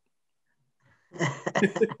balance out.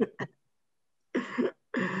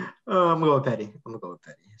 I'm going petty.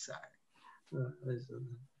 Sorry.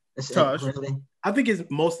 Taj. Really? I think it's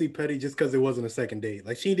mostly petty just because it wasn't a second date.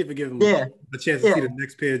 Like, she didn't even give him a chance to see the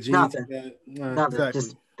next pair of jeans. Exactly.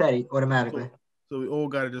 Just petty automatically. So we all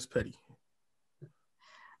got it as petty.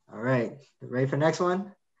 All right. Ready for the next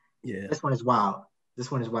one? Yeah. This one is wild.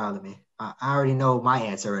 This one is wild to me. I already know my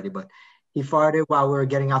answer already, but he farted while we were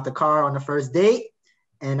getting out the car on the first date,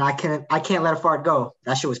 and I can't let a fart go.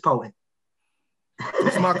 That shit was potent.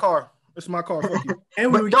 It's my car. It's my car. Fuck you.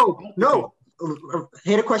 And no.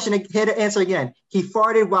 Hear the answer again. He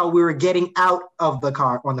farted while we were getting out of the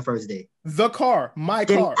car on the first date. The car. My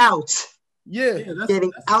getting car. Out. Yeah.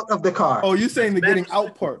 Getting out of the car. Oh, you're saying the getting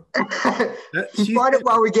out part. He farted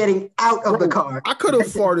while we're getting out of the car. I could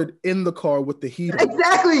have farted in the car with the heat on.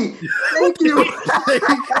 Exactly. Thank you.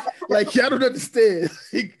 like y'all don't understand.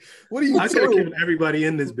 Like, what are you I could have killed everybody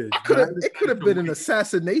in this bitch. It could have been an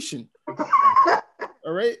assassination.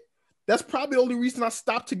 All right. That's probably the only reason I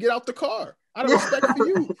stopped to get out the car. Out of respect for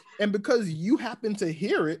you. And because you happen to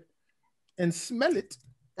hear it and smell it.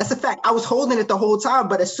 That's a fact. I was holding it the whole time,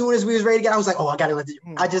 but as soon as we was ready to get, I was like, "Oh, I gotta let it."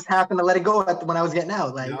 I just happened to let it go when I was getting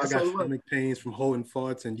out. Like, I got stomach pains from holding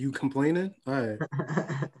farts, and you complaining. All right,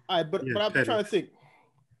 but I'm trying to think.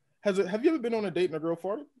 Have you ever been on a date and a girl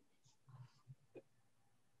farted?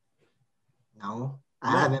 No,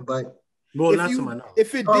 I haven't. But not to my knowledge.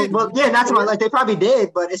 If it did, not to my like they probably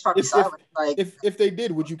did, but it's probably silent. Like, if they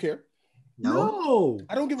did, would you care? No.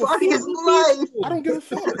 I don't give a fuck. I don't give a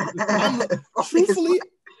fuck.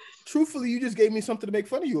 Truthfully, you just gave me something to make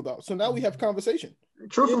fun of you about. So now we have conversation.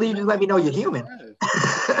 Truthfully, you just let me know you're human.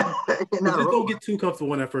 Just don't get too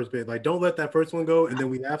comfortable in that first bit. Like, don't let that first one go, and then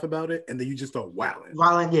we laugh about it, and then you just start wilding.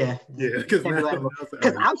 Yeah. Because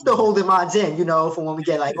I'm still holding mine in, for when we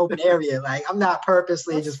get like open area. Like, I'm not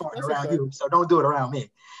purposely just farting around you, so don't do it around me.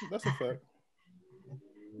 That's a fact.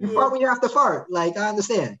 You fart when you have to fart. Like, I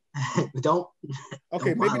understand. Don't.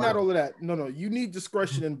 Okay, maybe not all of that. No. You need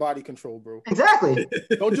discretion and body control, bro. Exactly.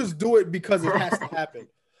 Don't just do it because it has to happen.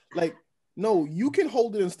 Like, no, you can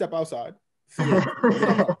hold it and step outside.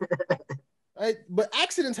 Right? But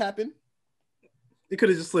accidents happen. It could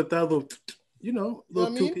have just slipped out a little,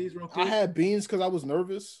 little two keys real quick. I had beans because I was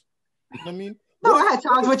nervous. You know what I mean? No, I had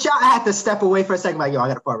times with y'all. I had to step away for a second. Like, yo, I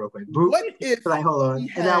got to fart real quick. What if like, hold on, he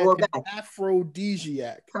and then I walk back.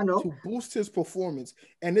 Aphrodisiac to boost his performance,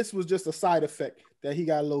 and this was just a side effect that he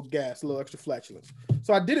got a little gas, a little extra flatulence.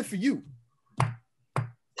 So I did it for you.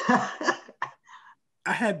 I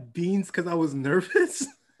had beans because I was nervous.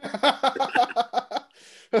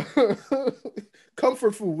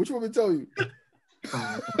 Comfort food. Which one would tell you?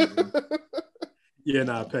 Yeah,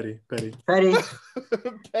 nah, petty. Petty,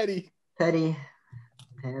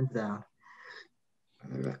 hands down.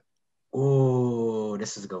 Oh,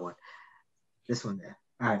 this is a good one. This one there.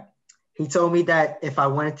 All right. He told me that if I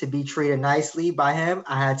wanted to be treated nicely by him,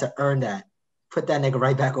 I had to earn that. Put that nigga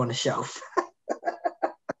right back on the shelf.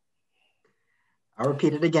 I'll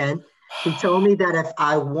repeat it again. He told me that if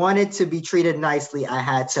I wanted to be treated nicely, I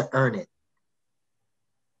had to earn it.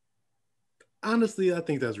 Honestly, I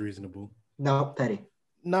think that's reasonable. No, petty.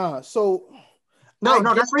 Nah, so No,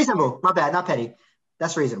 that's reasonable. My bad, not petty.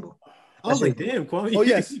 That's reasonable. I was like, damn, Kwame. Oh,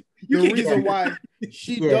 yes. You the can't get reason that. why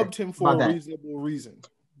she dubbed him for my a bad. reasonable reason.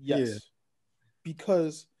 Yes. Yeah.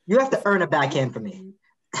 Because You have to earn a backhand from me.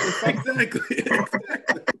 Exactly.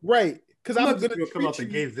 right. Because I'm I'm not just gonna gonna come out the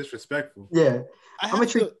gates disrespectful. Yeah. I'm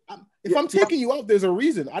if I'm taking you out, there's a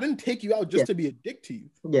reason. I didn't take you out just to be a dick to you.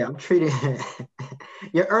 Yeah, I'm treating.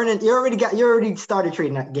 You're earning. You already started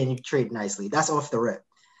getting treated nicely. That's off the rip.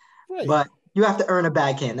 Right. But you have to earn a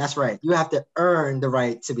backhand. That's right. You have to earn the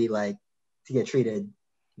right to be like to get treated.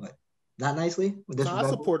 What? Not nicely? No,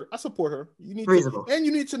 I support her. You need reasonable. And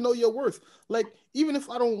you need to know your worth. Like, even if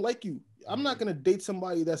I don't like you, I'm not gonna date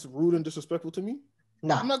somebody that's rude and disrespectful to me.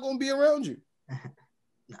 No. I'm not gonna be around you.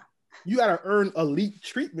 No. You gotta earn elite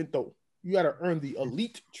treatment though. You gotta earn the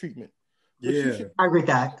elite treatment. But Yeah. I agree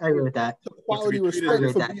with that. The quality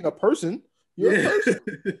respect for being a person. You're a person.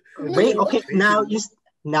 Wait, okay.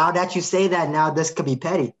 Now that you say that, now this could be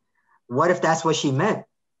petty. What if that's what she meant?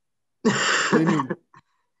 What do you mean?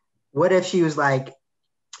 What if she was like,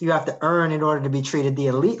 you have to earn in order to be treated the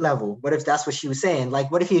elite level? What if that's what she was saying? Like,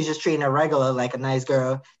 what if he was just treating her regular, like a nice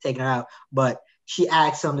girl, taking her out, but she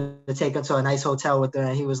asked him to take her to a nice hotel with her,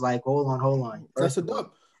 and he was like, hold on. That's a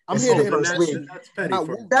dub. I'm here to intercede. That's petty.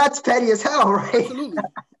 That's petty as hell, right? Absolutely.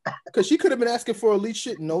 Because she could have been asking for elite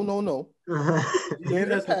shit. No. You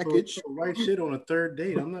can't ask package for right shit on a third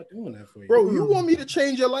date. I'm not doing that for you. Bro, you want me to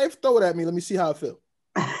change your life? Throw it at me. Let me see how I feel.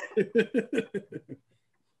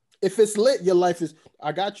 If it's lit, your life is.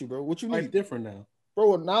 I got you, bro. What you need? Life's different now,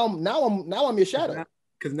 bro. Now I'm your shadow.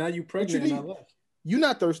 Because now you pregnant and I left. You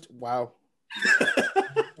not thirsty? Wow.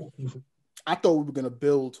 I thought we were gonna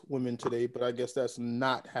build women today, but I guess that's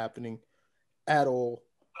not happening at all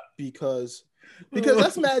because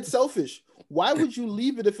that's mad selfish. Why would you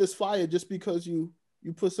leave it if it's fire just because you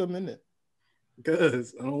put something in it?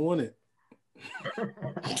 Because I don't want it.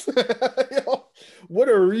 Yo, what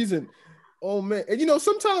a reason. Oh man. And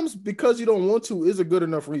sometimes because you don't want to is a good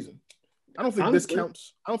enough reason. I don't think this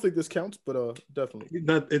counts. But definitely.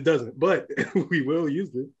 It doesn't, but we will use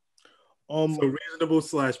it. So reasonable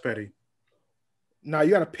 / petty. Nah,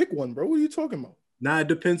 you gotta pick one, bro. What are you talking about? Nah, it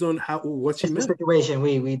depends on what she meant. Situation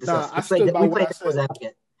we discussed. I stood by what I said.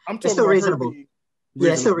 I'm talking it's still about reasonable.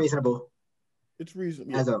 Yeah, it's still reasonable. It's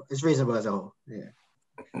reasonable. It's reasonable as a whole. Yeah.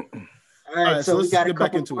 All right, so let's get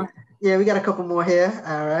back into it. Yeah, we got a couple more here.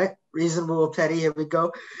 All right. Reasonable or petty. Here we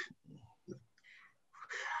go.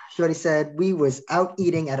 Shorty said we was out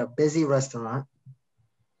eating at a busy restaurant.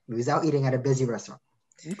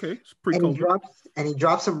 Okay, it's pre-COVID. And he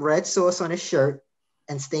dropped some red sauce on his shirt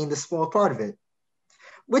and stained a small part of it,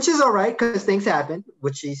 which is all right because things happen,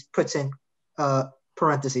 which he puts in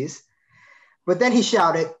parentheses. But then he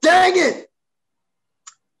shouted, "Dang it!"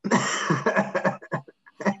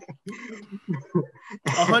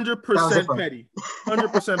 100% petty.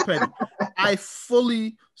 100% petty. I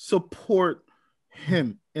fully support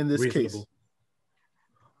him in this case.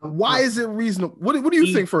 Why is it reasonable? What do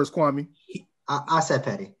you think first, Kwame? I said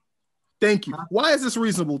petty. Thank you. Why is this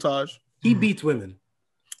reasonable, Taj? He beats women.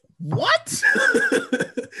 What?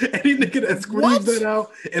 Any nigga that squeezed that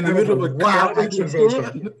out in the middle of a wild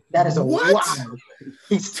accusation. That is a wild.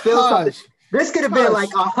 He spilled. This could have been like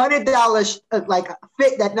 $100, like a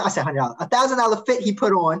fit that. No, I said $100, $1,000 fit he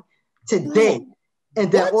put on today,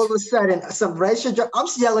 and then all of a sudden some red shit. I'm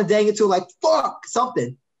yelling, "Dang it!" to like fuck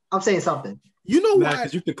something. I'm saying something. You know why?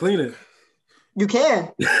 Because you can clean it. You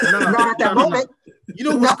can. Not at that moment. You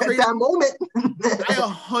know what's crazy? At that moment.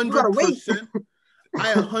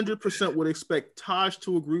 I 100% would expect Taj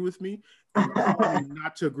to agree with me and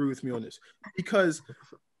not to agree with me on this because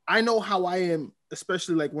I know how I am,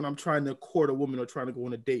 especially like when I'm trying to court a woman or trying to go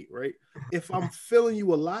on a date, right? If I'm feeling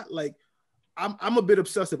you a lot, like I'm a bit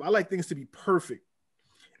obsessive. I like things to be perfect.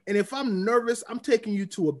 And if I'm nervous, I'm taking you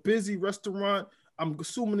to a busy restaurant. I'm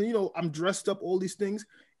assuming, I'm dressed up, all these things,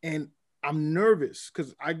 and I'm nervous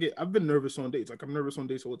because I've been nervous on dates. Like I'm nervous on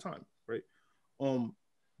dates all the time, right?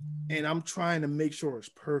 And I'm trying to make sure it's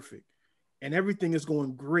perfect and everything is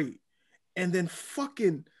going great. And then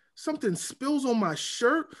fucking something spills on my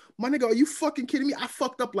shirt. My nigga, are you fucking kidding me? I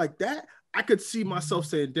fucked up like that. I could see myself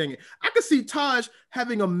saying, dang it. I could see Taj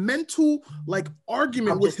having a mental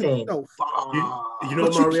argument with himself. You know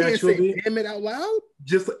what my reaction would be? Damn it out loud?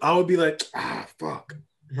 I would be like, fuck.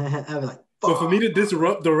 I'd be like, so for me to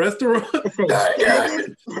disrupt the restaurant,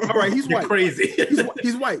 all right, he's white. Crazy.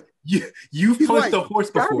 He's white. You punched a horse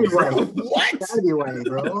before. What? Gotta be white,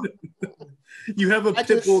 bro. You have a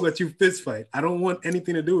pit bull that you fist fight. I don't want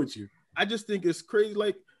anything to do with you. I just think it's crazy.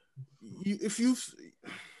 Like,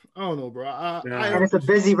 I don't know, bro. And it's a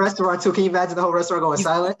busy restaurant too. Can you imagine the whole restaurant going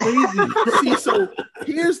silent? Crazy. See, so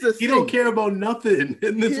here's the thing. He don't care about nothing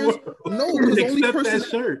in this world. No, because the only except person that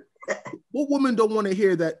shirt. What woman don't want to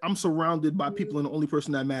hear that I'm surrounded by people and the only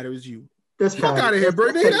person that matters is you? That's Fuck out of here,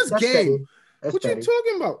 bro. That's game. What petty. you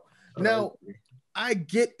talking about? Now, I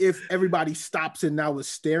get if everybody stops and now is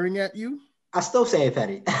staring at you. I still say it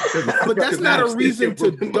petty. But that's not a reason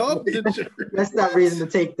to dub. That's not reason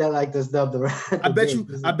to take that like this dub. I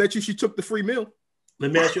bet you she took the free meal.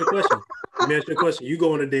 Let me ask you a question. You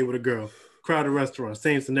go on a date with a girl, crowded restaurant,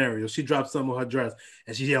 same scenario. She drops something on her dress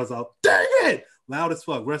and she yells out, "Dang it!" Loud as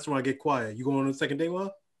fuck. Restaurant get quiet. You go on a second date with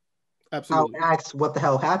her? Absolutely. I'll ask what the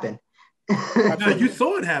hell happened. No, you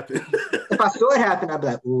saw it happen. If I saw it happen, I'd be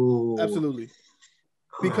like, ooh. Absolutely.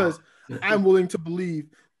 Because I'm willing to believe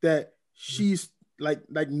that she's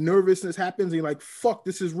like nervousness happens and you're like, fuck,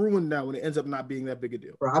 this is ruined now, and it ends up not being that big a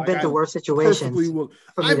deal. Bro, I've been through worse situations.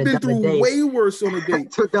 I've been through way worse on a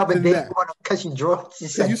date. To double date because she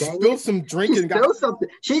said, you spilled some drink and got something.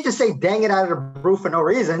 She didn't just say dang it out of the brew for no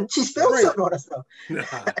reason. She spilled something on herself. Nah.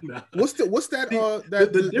 What's that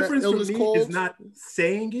the difference for me called? Is not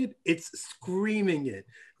saying it, it's screaming it.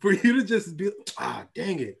 For you to just be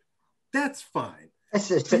dang it, that's fine. It's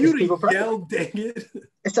just, for you to yell, dang it.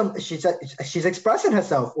 She's expressing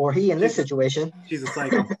herself, or he in this situation. She's a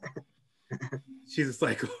psycho. She's a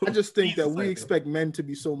psycho. I just think that we expect men to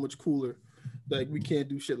be so much cooler. Like, we can't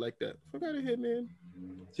do shit like that. Fuck out of here, man.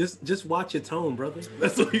 Just watch your tone, brother.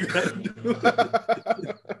 That's what you gotta do.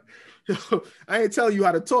 I ain't tell you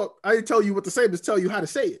how to talk. I ain't tell you what to say, just tell you how to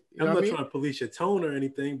say it. I'm not trying to police your tone or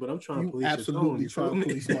anything, but I'm trying to police your tone. Absolutely trying to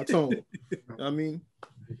police my tone. I mean,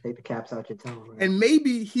 take the caps out your tone. Right? And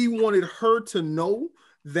maybe he wanted her to know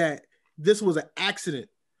that this was an accident.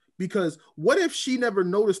 Because what if she never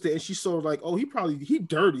noticed it and she saw like, oh, he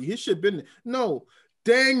dirty. His shit been there. No,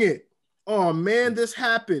 dang it. Oh man, this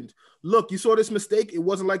happened. Look, you saw this mistake. It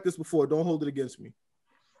wasn't like this before. Don't hold it against me.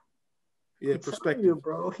 Yeah, perspective, you,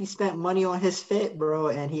 bro. He spent money on his fit, bro,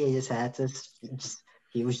 and he just had to.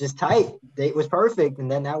 He was just tight. Date was perfect, and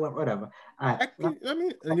then that went whatever. I mean,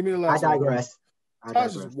 give me the last. I digress.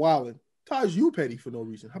 Taj is wilding. Taj, you petty for no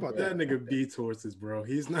reason. How about that? Nigga beats horses, bro.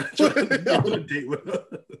 He's not trying to go on a date with her.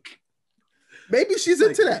 Maybe she's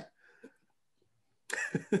into that.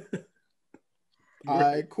 All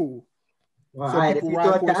right, cool. Well, some people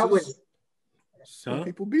ride horses. Some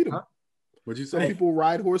people beat them. Huh? What'd you say? Some people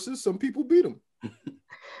ride horses. Some people beat them.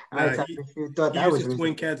 You thought that was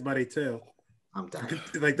twin cats by their tail. I'm done.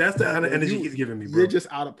 Like that's the energy he's giving me, bro. You're just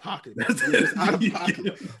out of pocket. You're just out of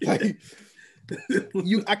pocket. Like,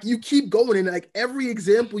 you keep going, and like every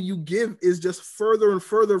example you give is just further and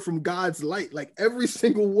further from God's light. Like every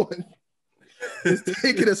single one is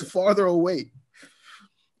taking us farther away.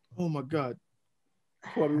 Oh my God.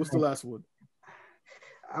 Kwame, what's the last one?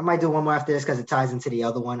 I might do one more after this because it ties into the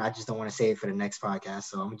other one. I just don't want to save it for the next podcast,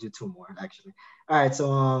 so I'm gonna do two more actually. All right,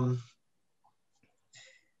 so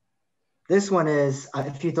this one is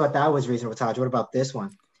if you thought that was reasonable, Taj, what about this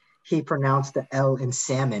one? He pronounced the L in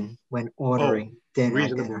salmon when ordering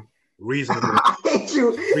dinner. Reasonable. I hate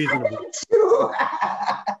you.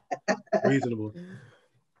 Reasonable.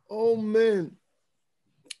 Oh man.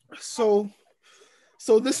 So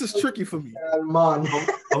this is tricky for me.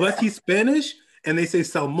 Unless he's Spanish and they say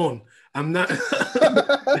salmon, I'm not.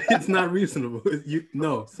 It's not reasonable.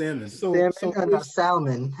 Salmon.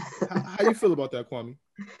 Salmon. How you feel about that, Kwame?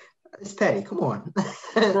 It's petty. Come on,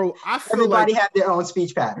 bro. I feel everybody like have their own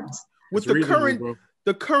speech patterns. With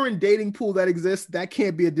the current dating pool that exists, that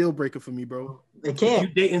can't be a deal breaker for me, bro. It can't. If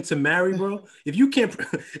you dating to marry, bro. If you can't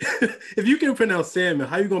pronounce salmon,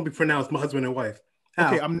 how you gonna be pronounced my husband and wife? How?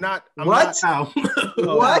 Okay, I'm not. What? How?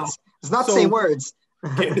 What? It's not the same words.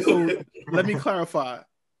 So let me clarify.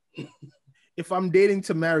 If I'm dating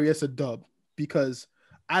to marry, it's a dub because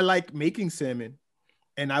I like making salmon,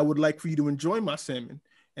 and I would like for you to enjoy my salmon.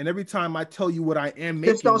 And every time I tell you what I am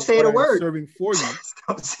making, just don't say the word. Serving for you.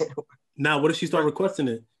 Don't say the word. Now, what if she start requesting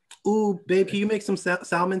it? Ooh, babe, can you make some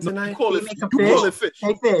salmon tonight? You call it fish.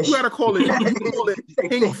 Hey, fish. You gotta call it. You call it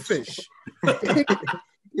pink fish.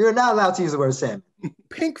 You're not allowed to use the word salmon.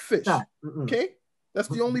 Pink fish. Okay, that's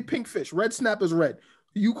the only pink fish. Red snap is red.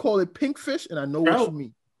 You call it pink fish, and I know what you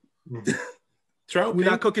mean. Trout. We're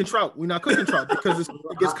not cooking trout. We're not cooking trout because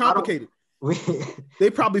it gets complicated. They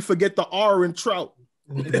probably forget the R in trout.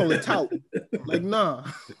 They call it tout. Like, nah.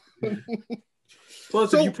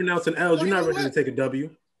 Plus, if you pronounce an L, you're not ready to take a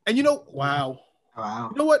W. And you know, wow.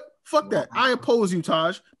 You know what? Fuck that. I oppose you,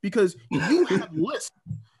 Taj, because you have lists.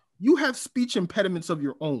 You have speech impediments of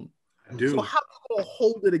your own. I do. So how are you gonna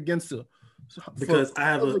hold it against her? Because I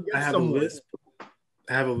have a lisp.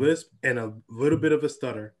 I have a lisp and a little bit of a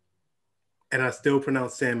stutter, and I still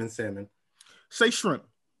pronounce salmon. Say shrimp.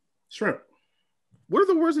 Shrimp. What are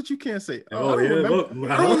the words that you can't say? I don't remember.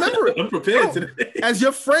 Look, I don't remember it. I'm prepared today. As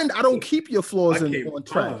your friend, I don't keep your flaws on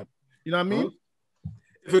track. You know what I mean?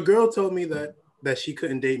 If a girl told me that she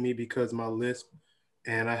couldn't date me because my lisp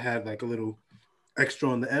and I had like a little extra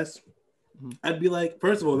on the S, I'd be like,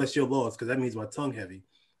 first of all, that's your loss because that means my tongue heavy.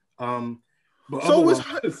 But so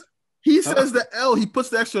he says the L, he puts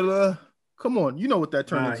the extra. Come on, you know what that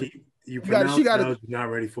turns into. You pronounce she got not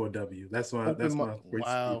ready for a W. That's my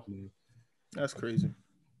wow. That's crazy.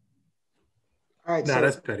 All right,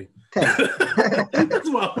 that's petty. That's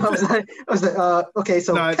wild. I was like, okay,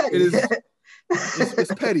 so petty. It is.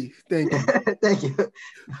 It's petty. Thank you. Thank you.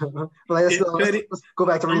 Let's go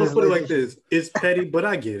back to I'm gonna put it like this: it's petty, but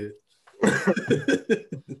I get it.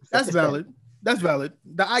 That's valid.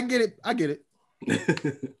 I get it.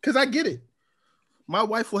 Because I get it. My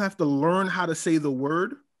wife will have to learn how to say the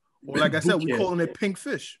word, or like I said, we calling it pink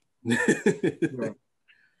fish. Right.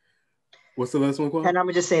 What's the last one, Quan? And I'm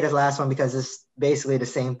gonna just say this last one because it's basically the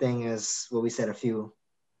same thing as what we said a few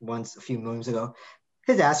moons ago.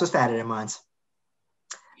 His ass was fatter than mine.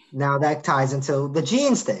 Now that ties into the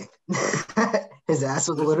jeans thing. His ass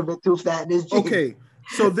was a little bit too fat in his jeans. Okay,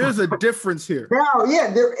 so there's a difference here. Now,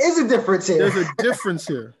 yeah, there is a difference here. There's a difference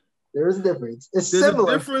here. There is a difference. It's There's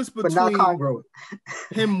similar, a difference between but not congruent.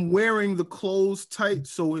 Him wearing the clothes tight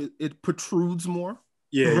so it protrudes more.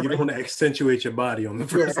 Yeah, you don't want to accentuate your body on the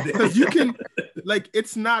first day. Because you can, like,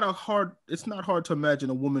 it's not hard to imagine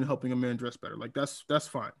a woman helping a man dress better. Like that's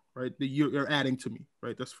fine, right? You're adding to me,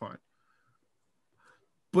 right? That's fine.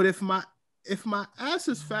 But if my ass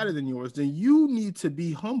is fatter than yours, then you need to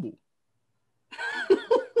be humble.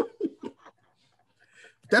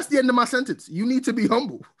 That's the end of my sentence. You need to be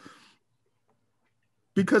humble.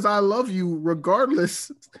 Because I love you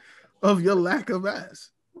regardless of your lack of ass.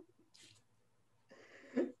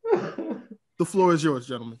 The floor is yours,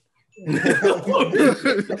 gentlemen.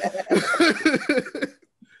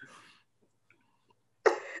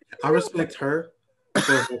 I respect her.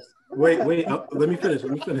 Wait. Let me finish.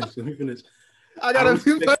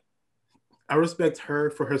 I respect her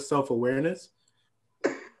for her self-awareness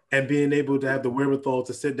and being able to have the wherewithal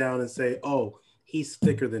to sit down and say, "Oh, he's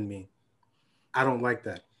thicker than me." I don't like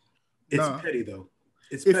that. It's petty though.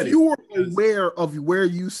 If you are aware of where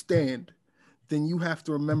you stand, then you have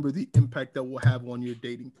to remember the impact that will have on your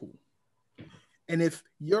dating pool. And if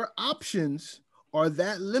your options are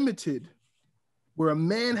that limited, where a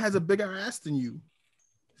man has a bigger ass than you,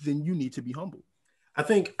 then you need to be humble. I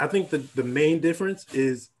think the main difference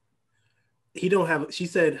is she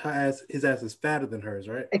said his ass is fatter than hers,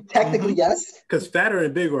 right? Technically, yes. Because fatter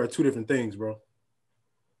and bigger are two different things, bro.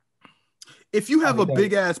 If you have a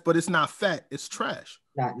big ass but it's not fat, it's trash.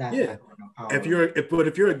 Yeah. If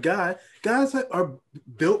you're a guy, guys are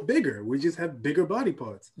built bigger. We just have bigger body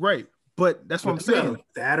parts. Right. But that's what I'm saying.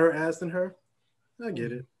 Fatter ass than her. I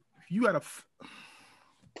get it. You got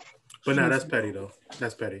But no, that's petty though.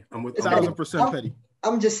 That's petty. I'm with 1,000% petty.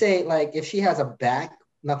 I'm just saying, like, if she has a back,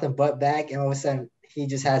 nothing but back, and all of a sudden he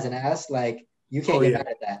just has an ass, like, you can't get mad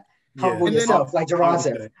at that. Humble yourself, like Jerron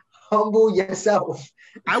said. Humble yourself.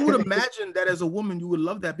 I would imagine that as a woman, you would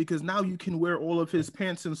love that because now you can wear all of his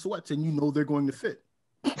pants and sweats and you know they're going to fit.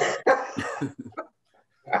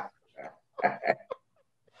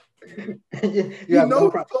 you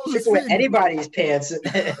know, she can wear anybody's pants.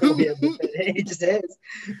 It just is.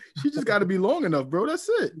 She just got to be long enough, bro. That's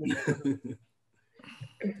it.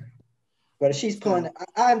 But if she's pulling,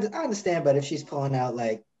 I understand. But if she's pulling out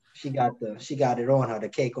like she got it on her, the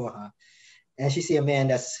cake on her, and she see a man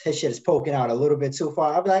his shit is poking out a little bit too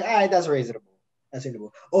far, I'll be like, all right, that's reasonable. That's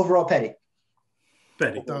reasonable. Overall, petty.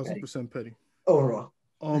 1,000% petty. Overall.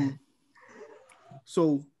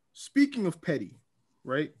 So speaking of petty,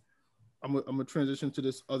 right? I'm gonna transition to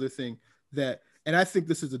this other thing and I think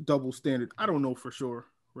this is a double standard. I don't know for sure,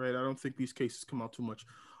 right? I don't think these cases come out too much.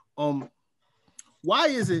 Why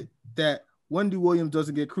is it that Wendy Williams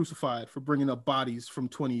doesn't get crucified for bringing up bodies from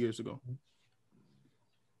 20 years ago?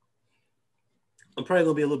 I'm probably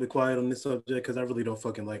gonna be a little bit quiet on this subject because I really don't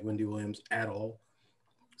fucking like Wendy Williams at all.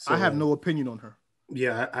 So, I have no opinion on her.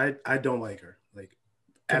 Yeah, I don't like her. Like,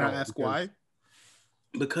 can I ask why?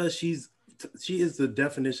 Because she is the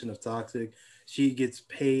definition of toxic. She gets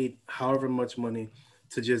paid however much money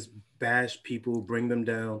to just bash people, bring them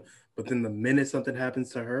down. But then the minute something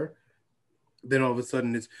happens to her, then all of a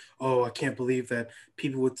sudden it's, oh, I can't believe that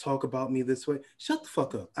people would talk about me this way. Shut the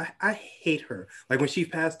fuck up. I hate her. Like when she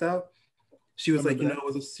passed out, she was like, you know, it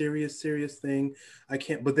was a serious thing. I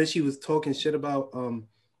can't. But then she was talking shit about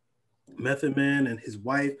Method Man and his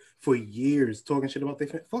wife for years, talking shit about their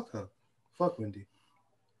family. Fuck her. Fuck Wendy.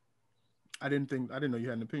 I didn't know you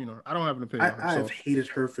had an opinion on her. I don't have an opinion on her. I've hated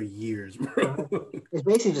her for years, bro. It's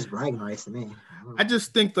basically just bragging rights to me. I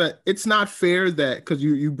just think that it's not fair that, because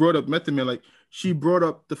you brought up Method Man, like she brought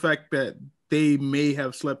up the fact that they may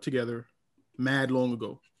have slept together mad long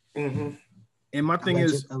ago. Mm-hmm. And my thing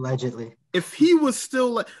is, allegedly, if he was still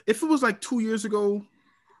like, if it was like 2 years ago,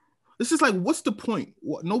 this is like, what's the point?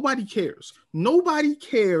 What, nobody cares. Nobody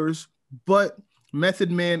cares but Method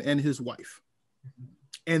Man and his wife.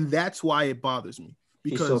 And that's why it bothers me.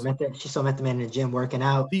 Because she saw Method Man in the gym working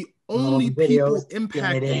out. The only people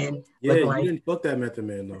impacted. Yeah, you didn't fuck that Method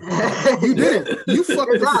Man though. You didn't. You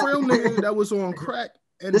fucked the frail nigga that was on crack.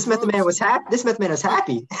 And this Method Man was happy. This Method Man is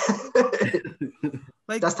happy.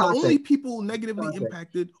 Like the only people negatively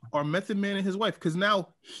impacted are Method Man and his wife, because now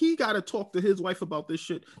he got to talk to his wife about this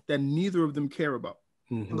shit that neither of them care about.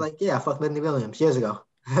 I'm like, yeah, I fucked Wendy Williams years ago.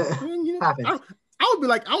 I would be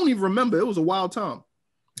like, I don't even remember. It was a wild time.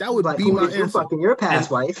 That would be my answer. Fucking your past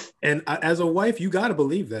wife. And as a wife, you got to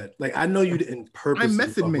believe that. Like, I know you didn't purposely I'm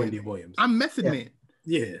Method Man. Wendy Williams. I'm Method Man.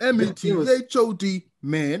 Yeah. METHOD,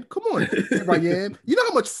 man. Come on. I am. You know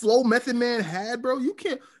how much flow Method Man had, bro? You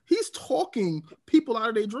can't. He's talking people out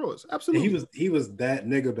of their drawers. Absolutely. And he was that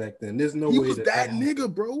nigga back then. There's no way he was that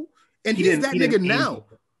nigga, bro. And he's that nigga now.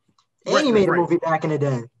 And he made a movie back in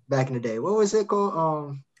the day. What was it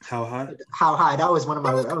called? How High? How High? That was one of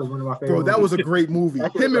my favorite. Bro, that was a great movie.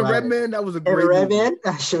 Him and Redman, that was a great movie. Redman,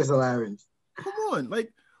 that shit was hilarious. Come on,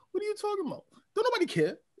 like, what are you talking about? Don't nobody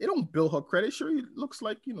care. It don't bill her credit. Sure, it looks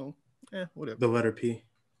like, whatever. The letter P.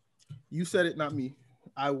 You said it, not me.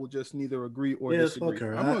 I will just neither agree or disagree. Fuck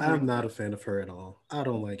her. I'm not a fan of her at all. I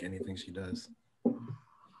don't like anything she does.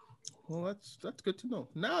 Well, that's good to know.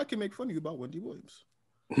 Now I can make fun of you about Wendy Williams.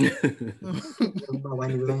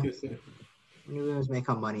 Wendy Williams. Wendy Williams make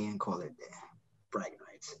her money and call it there. Bragging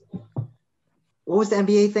rights. What was the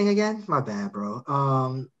NBA thing again? My bad, bro.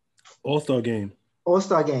 All-Star Game.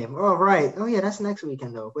 All-Star Game. Oh, right. Oh, yeah, that's next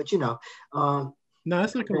weekend, though. But, no,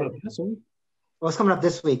 it's not coming up this week. Well, it's coming up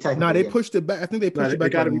this week, technically. No, they pushed it back. I think they pushed it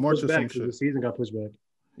back out in March or some shit. The season got pushed back.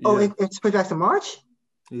 Yeah. Oh, it's pushed back to March?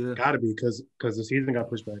 Yeah. Gotta be, because the season got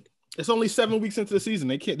pushed back. It's only 7 weeks into the season.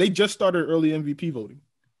 They just started early MVP voting.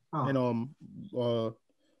 Oh. And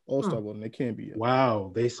All-Star voting. They can't be yet.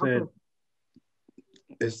 Wow. They said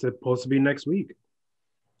it's supposed to be next week.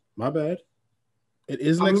 My bad. It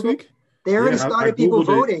is next week? They already started people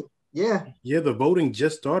voting. Yeah. Yeah, the voting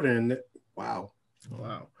just started, and wow.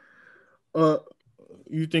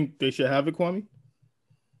 You think they should have it, Kwame?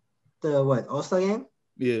 The what? All-Star Game?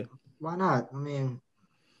 Yeah. Why not? I mean,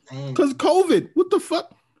 because COVID. What the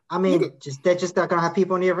fuck? I mean, they're just not gonna have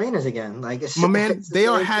people in the arenas again. Like, my man,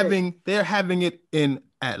 they're having it in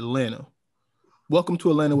Atlanta. Welcome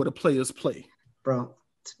to Atlanta, where the players play, bro.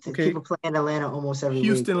 People play in Atlanta almost every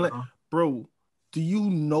Houston, week, bro. Do you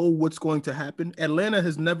know what's going to happen? Atlanta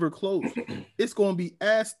has never closed. It's going to be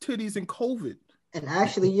ass, titties, and COVID. And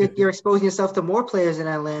actually, you're exposing yourself to more players in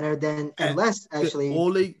Atlanta than less.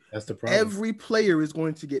 Actually, that's the problem. Every player is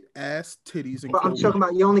going to get ass, titties, and. But I'm talking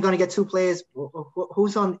about you're only going to get 2 players.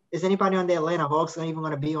 Who's on? Is anybody on the Atlanta Hawks even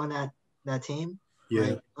going to be on that team?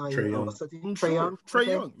 Yeah, Trae Young. Trae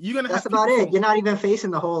Young. You're gonna. That's about it. You're not even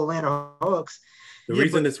facing the whole Atlanta Hawks. The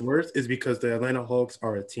reason it's worse is because the Atlanta Hawks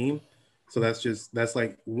are a team. So this is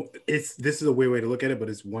a weird way to look at it, but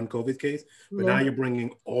it's one COVID case. But now you're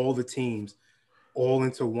bringing all the teams all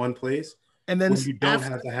into one place, and then you don't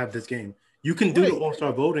have to have this game. You can do the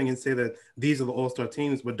All-Star voting and say that these are the All-Star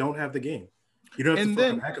teams, but don't have the game. You don't have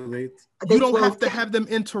to accolades. You don't have to have them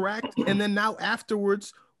interact, and then now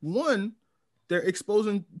afterwards, 1, they're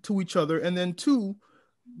exposing to each other, and then 2,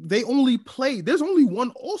 they only play. There's only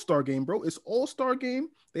one All-Star game, bro. It's All-Star game.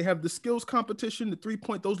 They have the skills competition, the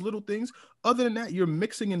 3-point, those little things. Other than that, you're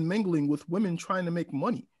mixing and mingling with women trying to make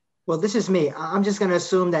money. Well, this is me. I'm just going to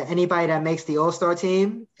assume that anybody that makes the All-Star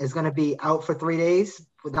team is going to be out for 3 days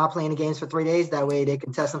without playing the games for 3 days. That way they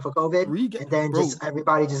can test them for COVID. And then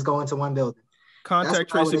everybody just go into one building. Contact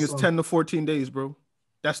tracing is 10 to 14 days, bro.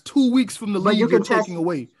 That's 2 weeks from the league you're taking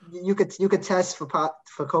away. You could test for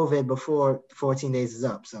COVID before 14 days is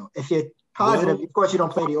up. So if you're positive, of course you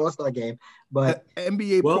don't play the All-Star game. But the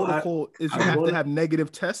NBA protocol is you have to have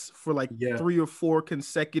negative tests for 3 or 4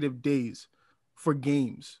 consecutive days for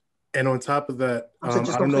games. And on top of that, I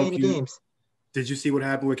don't know if games. Did you see what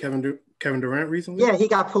happened with Kevin Durant recently? Yeah, he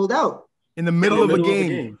got pulled out. in the middle of a middle of the game.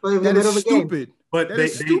 game. But in the That middle is of a game. stupid. But That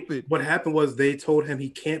is stupid. What happened was they told him he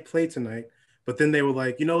can't play tonight. But then they were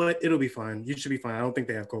like, you know what? It'll be fine. You should be fine. I don't think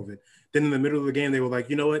they have COVID. Then in the middle of the game, they were like,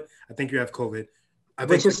 you know what? I think you have COVID.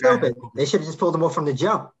 Which is stupid. They should have just pulled him off from the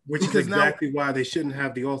jump. Which is exactly why they shouldn't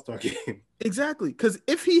have the All-Star game. Exactly. Because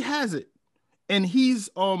if he has it and he's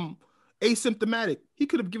asymptomatic, he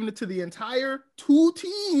could have given it to the entire 2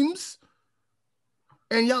 teams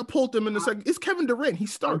and y'all pulled him in the second. It's Kevin Durant. He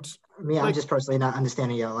starts. I'm just personally not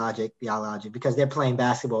understanding your logic, because they're playing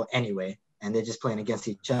basketball anyway, and they're just playing against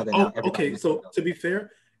each other. Okay. So to be fair,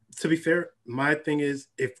 my thing is,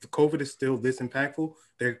 if the COVID is still this impactful,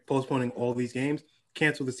 they're postponing all these games.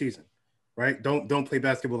 Cancel the season, right? Don't play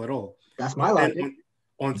basketball at all. That's my logic.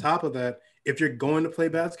 On top of that, if you're going to play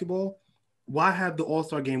basketball, why have the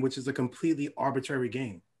All-Star game, which is a completely arbitrary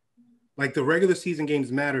game? Like the regular season games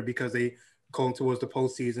matter because they go towards the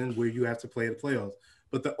postseason where you have to play the playoffs.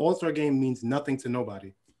 But the All-Star game means nothing to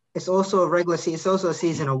nobody. It's also a regular season. It's also a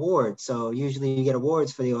season award. So usually you get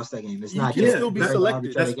awards for the All-Star game. It's not just still be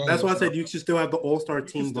selected. That's why I said you should still have the All-Star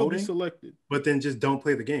team voting, selected, but then just don't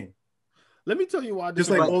play the game. Let me tell you why. Just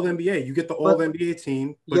like all NBA, you get the all NBA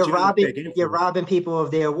team, but you're robbing people of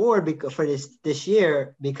their award for this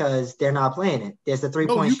year because they're not playing it. There's the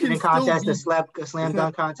 3-point shooting contest, the slam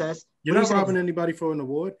dunk contest. You're not robbing anybody for an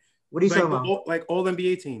award. What are you talking about? Like all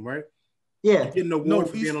NBA team, right? Yeah, you get an award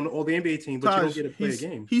for being on all the NBA team, but you don't get to play a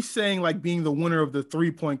game. He's saying like being the winner of the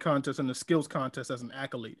 3-point contest and the skills contest as an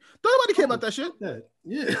accolade. Don't nobody care about that shit.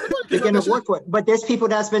 Yeah. They're getting an award for it, but there's people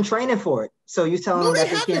that's been training for it. So you telling them that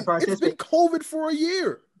they can't participate? It's been COVID for a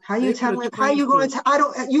year. How you telling? How you going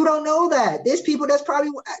to? You don't know that. There's people that's probably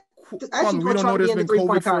actually we don't know there's been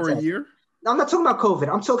COVID for a year. I'm not talking about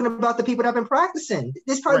COVID. I'm talking about the people that have been practicing.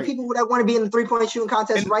 There's probably people that want to be in the 3-point shooting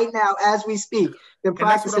contest right now as we speak. They're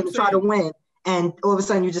practicing to try to win. And all of a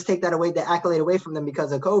sudden you just take that away, the accolade away from them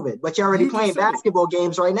because of COVID. But you're already playing basketball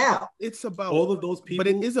games right now. It's about all of those people.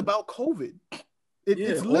 But it is about COVID.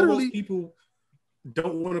 It's literally all those people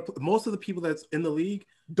don't want to. Most of the people that's in the league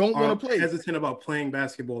don't want to play. Hesitant about playing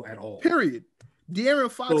basketball at all. Period.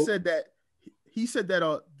 De'Aaron Fox said that. He said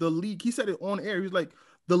that the league. He said it on air. He was like,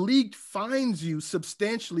 the league fines you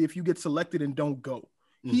substantially if you get selected and don't go.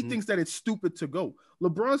 He thinks that it's stupid to go.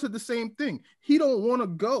 LeBron said the same thing. He don't want to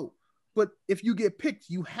go, but if you get picked,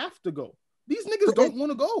 you have to go. These niggas don't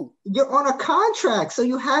want to go. You're on a contract, so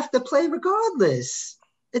you have to play regardless.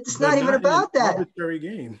 It's not even about that. Arbitrary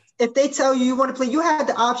game. If they tell you want to play, you had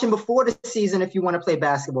the option before the season if you want to play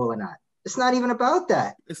basketball or not. It's not even about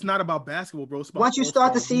that. It's not about basketball, bro. Once you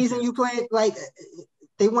start the season, you play it like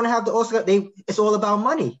they want to have the All-Star. It's all about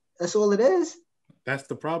money. That's all it is. That's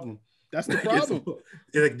the problem. That's the problem.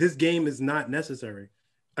 Like this game is not necessary.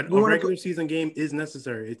 A regular season game is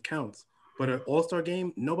necessary. It counts. But an All-Star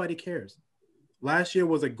game, nobody cares. Last year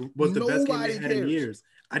was the best game they had in years.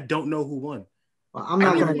 I don't know who won. Well, I'm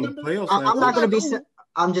not going to be.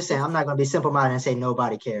 I'm just saying I'm not going to be simple-minded and say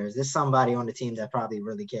nobody cares. There's somebody on the team that probably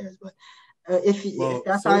really cares. But if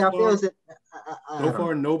that's how y'all feel, so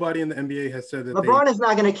far nobody in the NBA has said that. LeBron is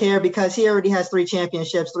not going to care because he already has 3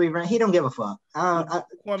 championships, 3 rings. He don't give a fuck.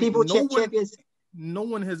 People champions. No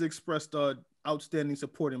one has expressed outstanding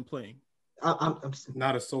support in playing.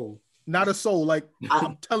 Not a soul. Not a soul. Like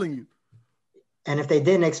I'm telling you. And if they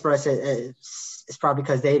didn't express it, it's probably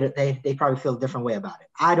because they probably feel a different way about it.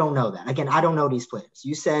 I don't know that. Again, I don't know these players.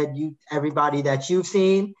 You said everybody that you've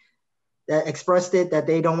seen that expressed it that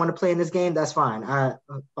they don't want to play in this game. That's fine.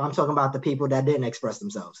 I'm talking about the people that didn't express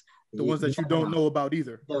themselves. The ones that you don't know about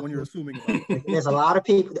either. When you're assuming about. There's a lot of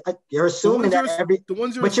people. You're assuming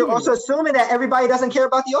but you're also assuming that everybody doesn't care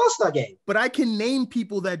about the All-Star game. But I can name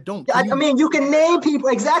people that don't. I mean, you can name people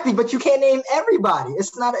exactly, but you can't name everybody.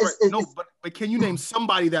 It's not. But can you name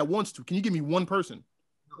somebody that wants to? Can you give me one person?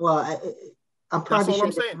 Well, I'm probably. That's all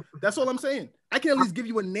I'm saying. That's all I'm saying. I can at least give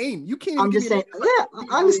you a name. You can't. I'm just saying. Yeah,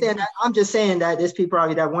 I understand that. I'm just saying that there's people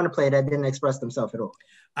probably that want to play that didn't express themselves at all.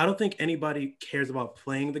 I don't think anybody cares about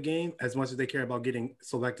playing the game as much as they care about getting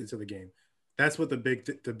selected to the game. That's what the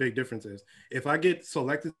big difference is. If I get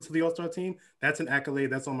selected to the All-Star team, that's an accolade.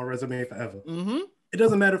 That's on my resume forever. Mm-hmm. It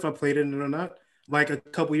doesn't matter if I played in it or not. Like a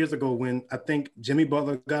couple years ago when I think Jimmy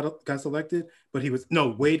Butler got selected, but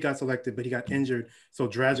Wade got selected, but he got injured. So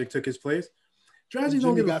Dragic took his place. Dragic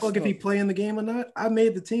don't give a fuck if he play in the game or not. I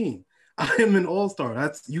made the team. I am an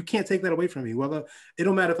all-star. You can't take that away from me. Whether it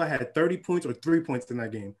don't matter if I had 30 points or 3 points in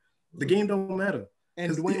that game. The game don't matter.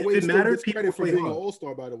 And Dwayne Wade still gets credit for being an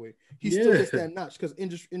all-star, by the way. He still gets that notch because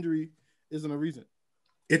injury isn't a reason.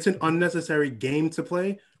 It's an unnecessary game to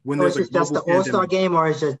play when there's a just the All-Star game, or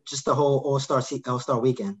is it just the whole All-Star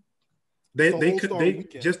weekend? They could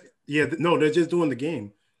Yeah, no, they're just doing the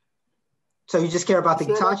game. So you just care about the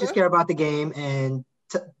Sure about Taj just that? care about the game, and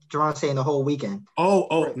Jerron saying the whole weekend.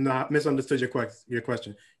 Oh, no, I misunderstood your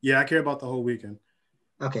question. Yeah, I care about the whole weekend.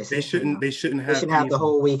 Okay, They shouldn't they have shouldn't have the teams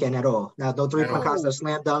whole weekend at all. Now, no at 3-point all. contest, no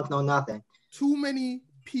slam dunk, no nothing. Too many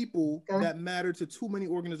people Okay. that matter to too many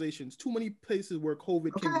organizations, too many places where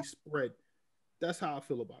COVID can be spread. That's how I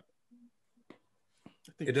feel about it.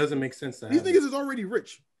 I think It doesn't make sense to these have niggas is already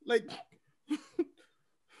rich. Like,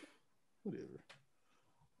 whatever.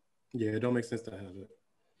 Yeah, it don't make sense to have it.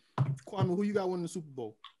 Kwame, who you got winning the Super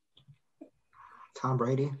Bowl? Tom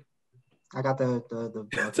Brady. I got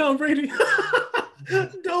the Tom Brady.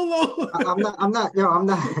 Dolo. I'm not.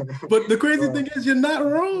 But the crazy thing is, you're not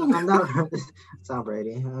wrong. I'm not. Tom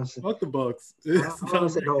Brady. Fuck the Bucks. I'm gonna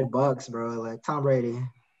say the whole Bucks, bro. Like Tom Brady.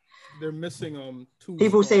 They're missing two.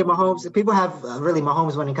 People say Mahomes. People have really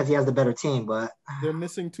Mahomes winning because he has the better team, but they're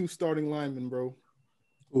missing 2 starting linemen, bro.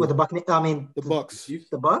 with the Bucks, I mean The Bucks.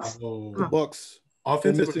 the Bucks. Oh. The Bucks.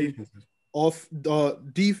 Offensive or missing- defensive?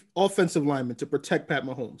 Offensive linemen to protect Pat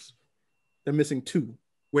Mahomes. They're missing 2.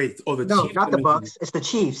 Wait, the No, Chiefs not are the missing- Bucks. It's the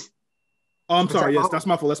Chiefs. Oh, I'm Protect sorry. Yes, Mahomes. that's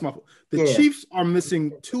my fault. That's my fault. The Yeah. Chiefs are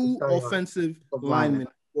missing 2 Sorry, offensive linemen. linemen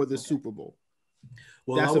for the Super Bowl.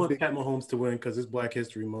 Well, That's I a want big- Pat Mahomes to win because it's Black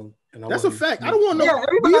History Month. And That's a fact. I don't want no. Yeah,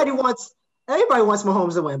 everybody wants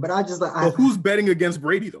Mahomes to win, but I just like. But who's betting against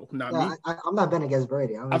Brady though? Not me. I'm not betting against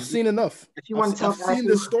Brady. I mean, I've seen enough. If you want to tell, I've seen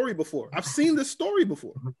this story before. I've seen this story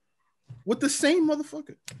before with the same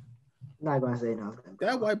motherfucker. I'm not gonna say nothing.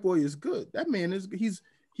 That white boy is good. That man is.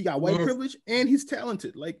 He got white He is- privilege and he's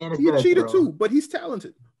talented. Like and he a it's good, cheater bro. too, but he's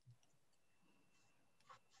talented.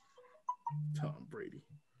 Tom Brady.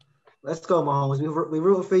 Let's go, Mahomes. We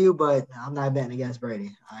root for you, but I'm not betting against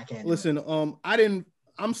Brady. I can't. Listen,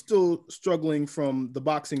 I'm still struggling from the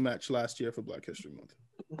boxing match last year for Black History Month.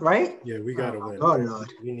 Right? Yeah, we gotta win. Oh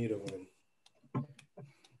Lord. We need to win.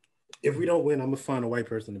 If we don't win, I'm gonna find a white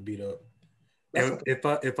person to beat up. And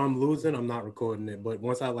if I'm losing, I'm not recording it. But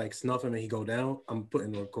once I like snuff him and he go down, I'm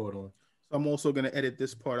putting the record on. I'm also gonna edit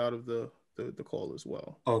this part out of the call as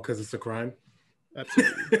well. Oh, because it's a crime.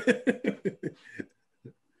 Absolutely.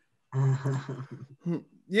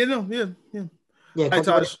 Yeah. Yeah, Hi, because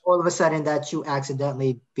Taj. all of a sudden that you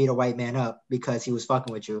accidentally beat a white man up because he was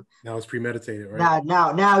fucking with you. Now it's premeditated, right? Now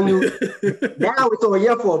it's all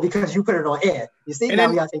your fault because you put it on air. You see, And now then-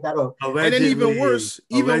 we gotta take that off. And then even worse,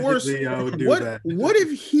 allegedly, I would do what that. what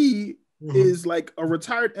if he is like a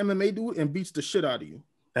retired MMA dude and beats the shit out of you?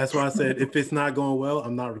 That's why I said if it's not going well,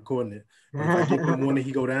 I'm not recording it. But if I get him one and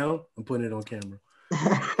he go down, I'm putting it on camera.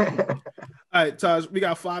 All right, Taj, we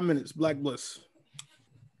got 5 minutes. Black Bliss.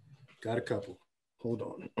 Got a couple. Hold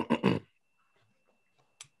on. It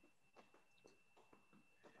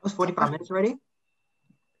was 45 minutes already?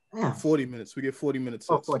 Yeah. 40 minutes. We get 40 minutes.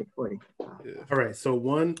 Oh, 40. Yeah. All right. So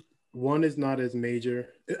one is not as major.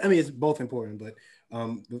 I mean, it's both important, but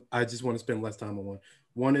I just want to spend less time on one.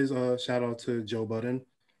 One is shout out to Joe Budden.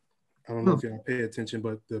 I don't know if y'all pay attention,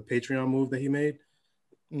 but the Patreon move that he made,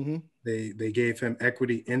 they gave him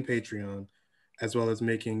equity in Patreon, as well as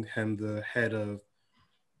making him the head of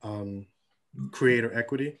creator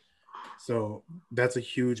equity. So that's a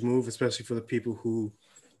huge move, especially for the people who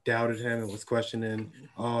doubted him and was questioning,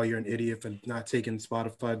 oh, you're an idiot for not taking the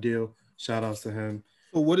Spotify deal. Shout outs to him.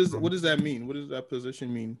 So what does that mean? What does that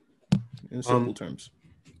position mean in simple terms?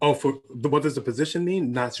 Oh, what does the position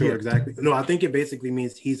mean? Not sure exactly. No, I think it basically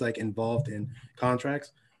means he's like involved in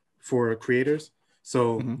contracts for creators.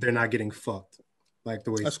 So they're not getting fucked like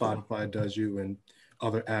the way Spotify does you and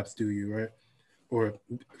other apps do you, right? Or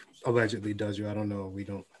allegedly does you. I don't know. We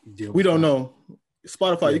don't deal with We don't that. know.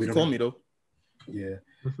 Spotify, Yeah, you we can don't call know. me though. Yeah.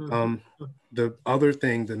 The other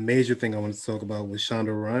thing, the major thing I wanted to talk about was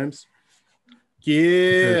Shonda Rhimes.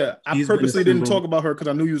 Yeah. I She's been purposely a didn't symbol- talk about her because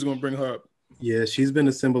I knew you was gonna bring her up. Yeah, she's been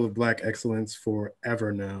a symbol of Black excellence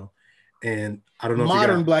forever now. And I don't know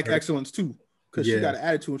Modern if you Black guys excellence too. Because she got an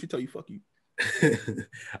attitude and she tell you fuck you.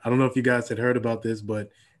 I don't know if you guys had heard about this, but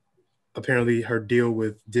apparently her deal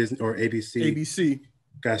with Disney or ABC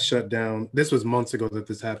got shut down. This was months ago that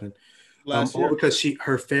this happened. Last all year. because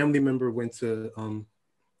her family member went to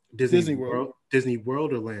Disney World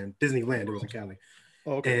or Land, Disneyland. It was in Cali.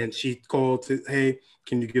 Oh, okay. And she called to, hey,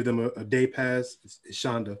 can you give them a day pass? It's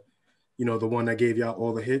Shonda, you know, the one that gave y'all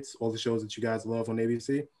all the hits, all the shows that you guys love on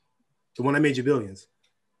ABC, the one that made you billions.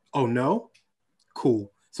 Oh no,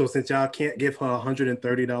 cool. So since y'all can't give her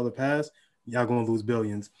 $130 pass, y'all gonna lose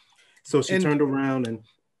billions. So she turned around and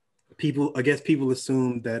people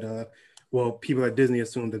assumed that people at Disney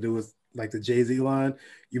assumed that it was like the Jay-Z line,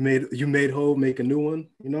 you made Ho make a new one,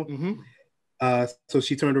 you know. So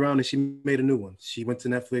she turned around and she made a new one. She went to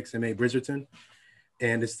Netflix and made Bridgerton,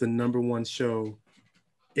 and it's the #1 show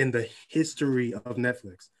in the history of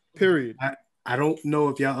Netflix. Period. I don't know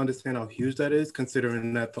if y'all understand how huge that is,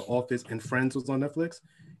 considering that The Office and Friends was on Netflix.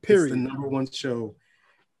 Period. It's the #1 show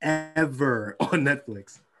ever on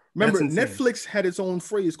Netflix. Remember, Netflix had its own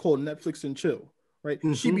phrase called Netflix and chill, right?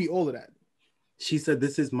 Mm-hmm. She beat all of that. She said,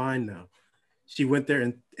 "This is mine now." She went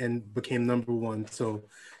there and became #1. So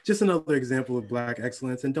just another example of Black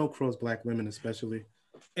excellence, and don't cross Black women especially.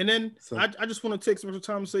 And then I just want to take some extra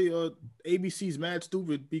time to say ABC's mad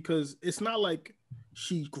stupid, because it's not like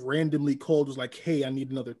she randomly called, was like, hey, I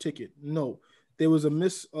need another ticket. No, there was a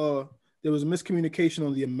miscommunication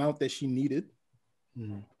on the amount that she needed.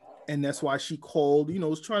 Mm-hmm. And that's why she called,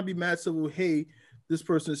 was trying to be mad civil. Hey, this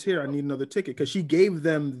person is here. I need another ticket. Because she gave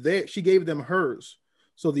them hers.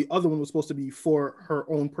 So the other one was supposed to be for her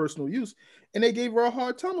own personal use. And they gave her a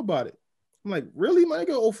hard time about it. I'm like, really? Am I going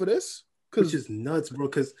to go for this? Which is nuts, bro.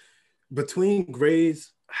 Because between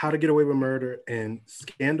Grey's, How to Get Away with Murder, and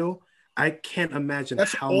Scandal, I can't imagine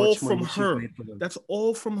how much money she's made for them. That's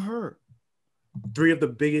all from her. 3 of the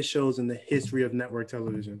biggest shows in the history of network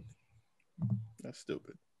television. That's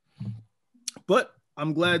stupid. But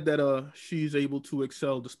I'm glad that she's able to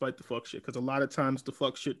excel despite the fuck shit, because a lot of times the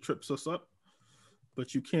fuck shit trips us up,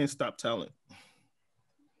 but you can't stop talent.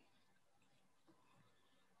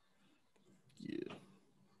 Yeah.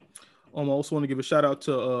 I also want to give a shout out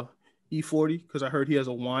to E40, because I heard he has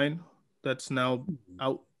a wine that's now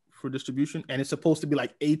out for distribution, and it's supposed to be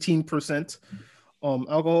like 18%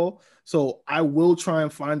 alcohol. So I will try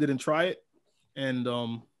and find it and try it, and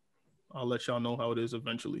I'll let y'all know how it is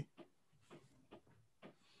eventually.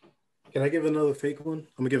 Can I give another fake one? I'm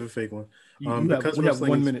gonna give a fake one. We have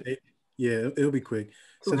 1 minute. Fake, yeah, it'll be quick.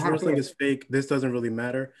 Since wrestling is fake, this doesn't really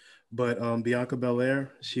matter. But Bianca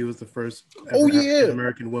Belair, she was the first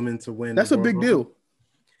African-American woman to win. That's a big deal.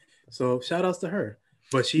 So shout outs to her.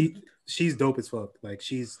 But she's dope as fuck. Like,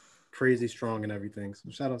 she's crazy strong and everything. So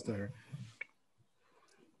shout outs to her.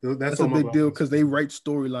 That's a big deal, because they write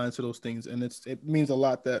storylines to those things, and it means a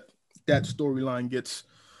lot that storyline gets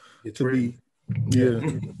to be. Yeah.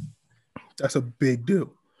 That's a big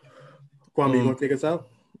deal. Kwame, you want to take us out?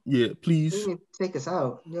 Yeah, please. Take us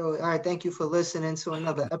out. All right, thank you for listening to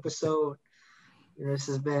another episode. This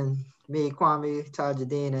has been me, Kwame,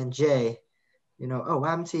 Tajadeen, and Jay. What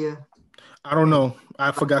happened to you? I don't know.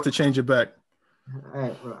 I forgot to change it back.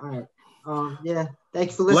 All right. Yeah, thank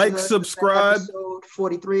you for listening. Like, subscribe. Episode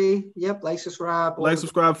 43. Yep, subscribe.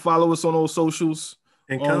 Subscribe. Follow us on all socials.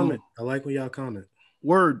 And comment. I like when y'all comment.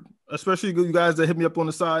 Word. Especially you guys that hit me up on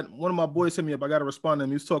the side. One of my boys hit me up. I got to respond to him.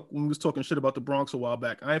 He was talking shit about the Bronx a while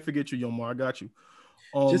back. I ain't forget you, Yomar. I got you.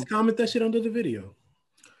 Just comment that shit under the video.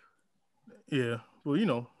 Yeah.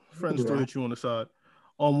 Well, friends still hit you on the side.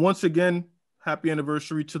 Once again, happy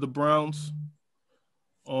anniversary to the Browns.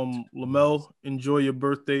 Lamel, enjoy your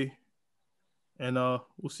birthday. And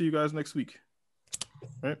we'll see you guys next week.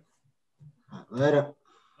 All right? Later.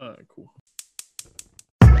 All right, cool.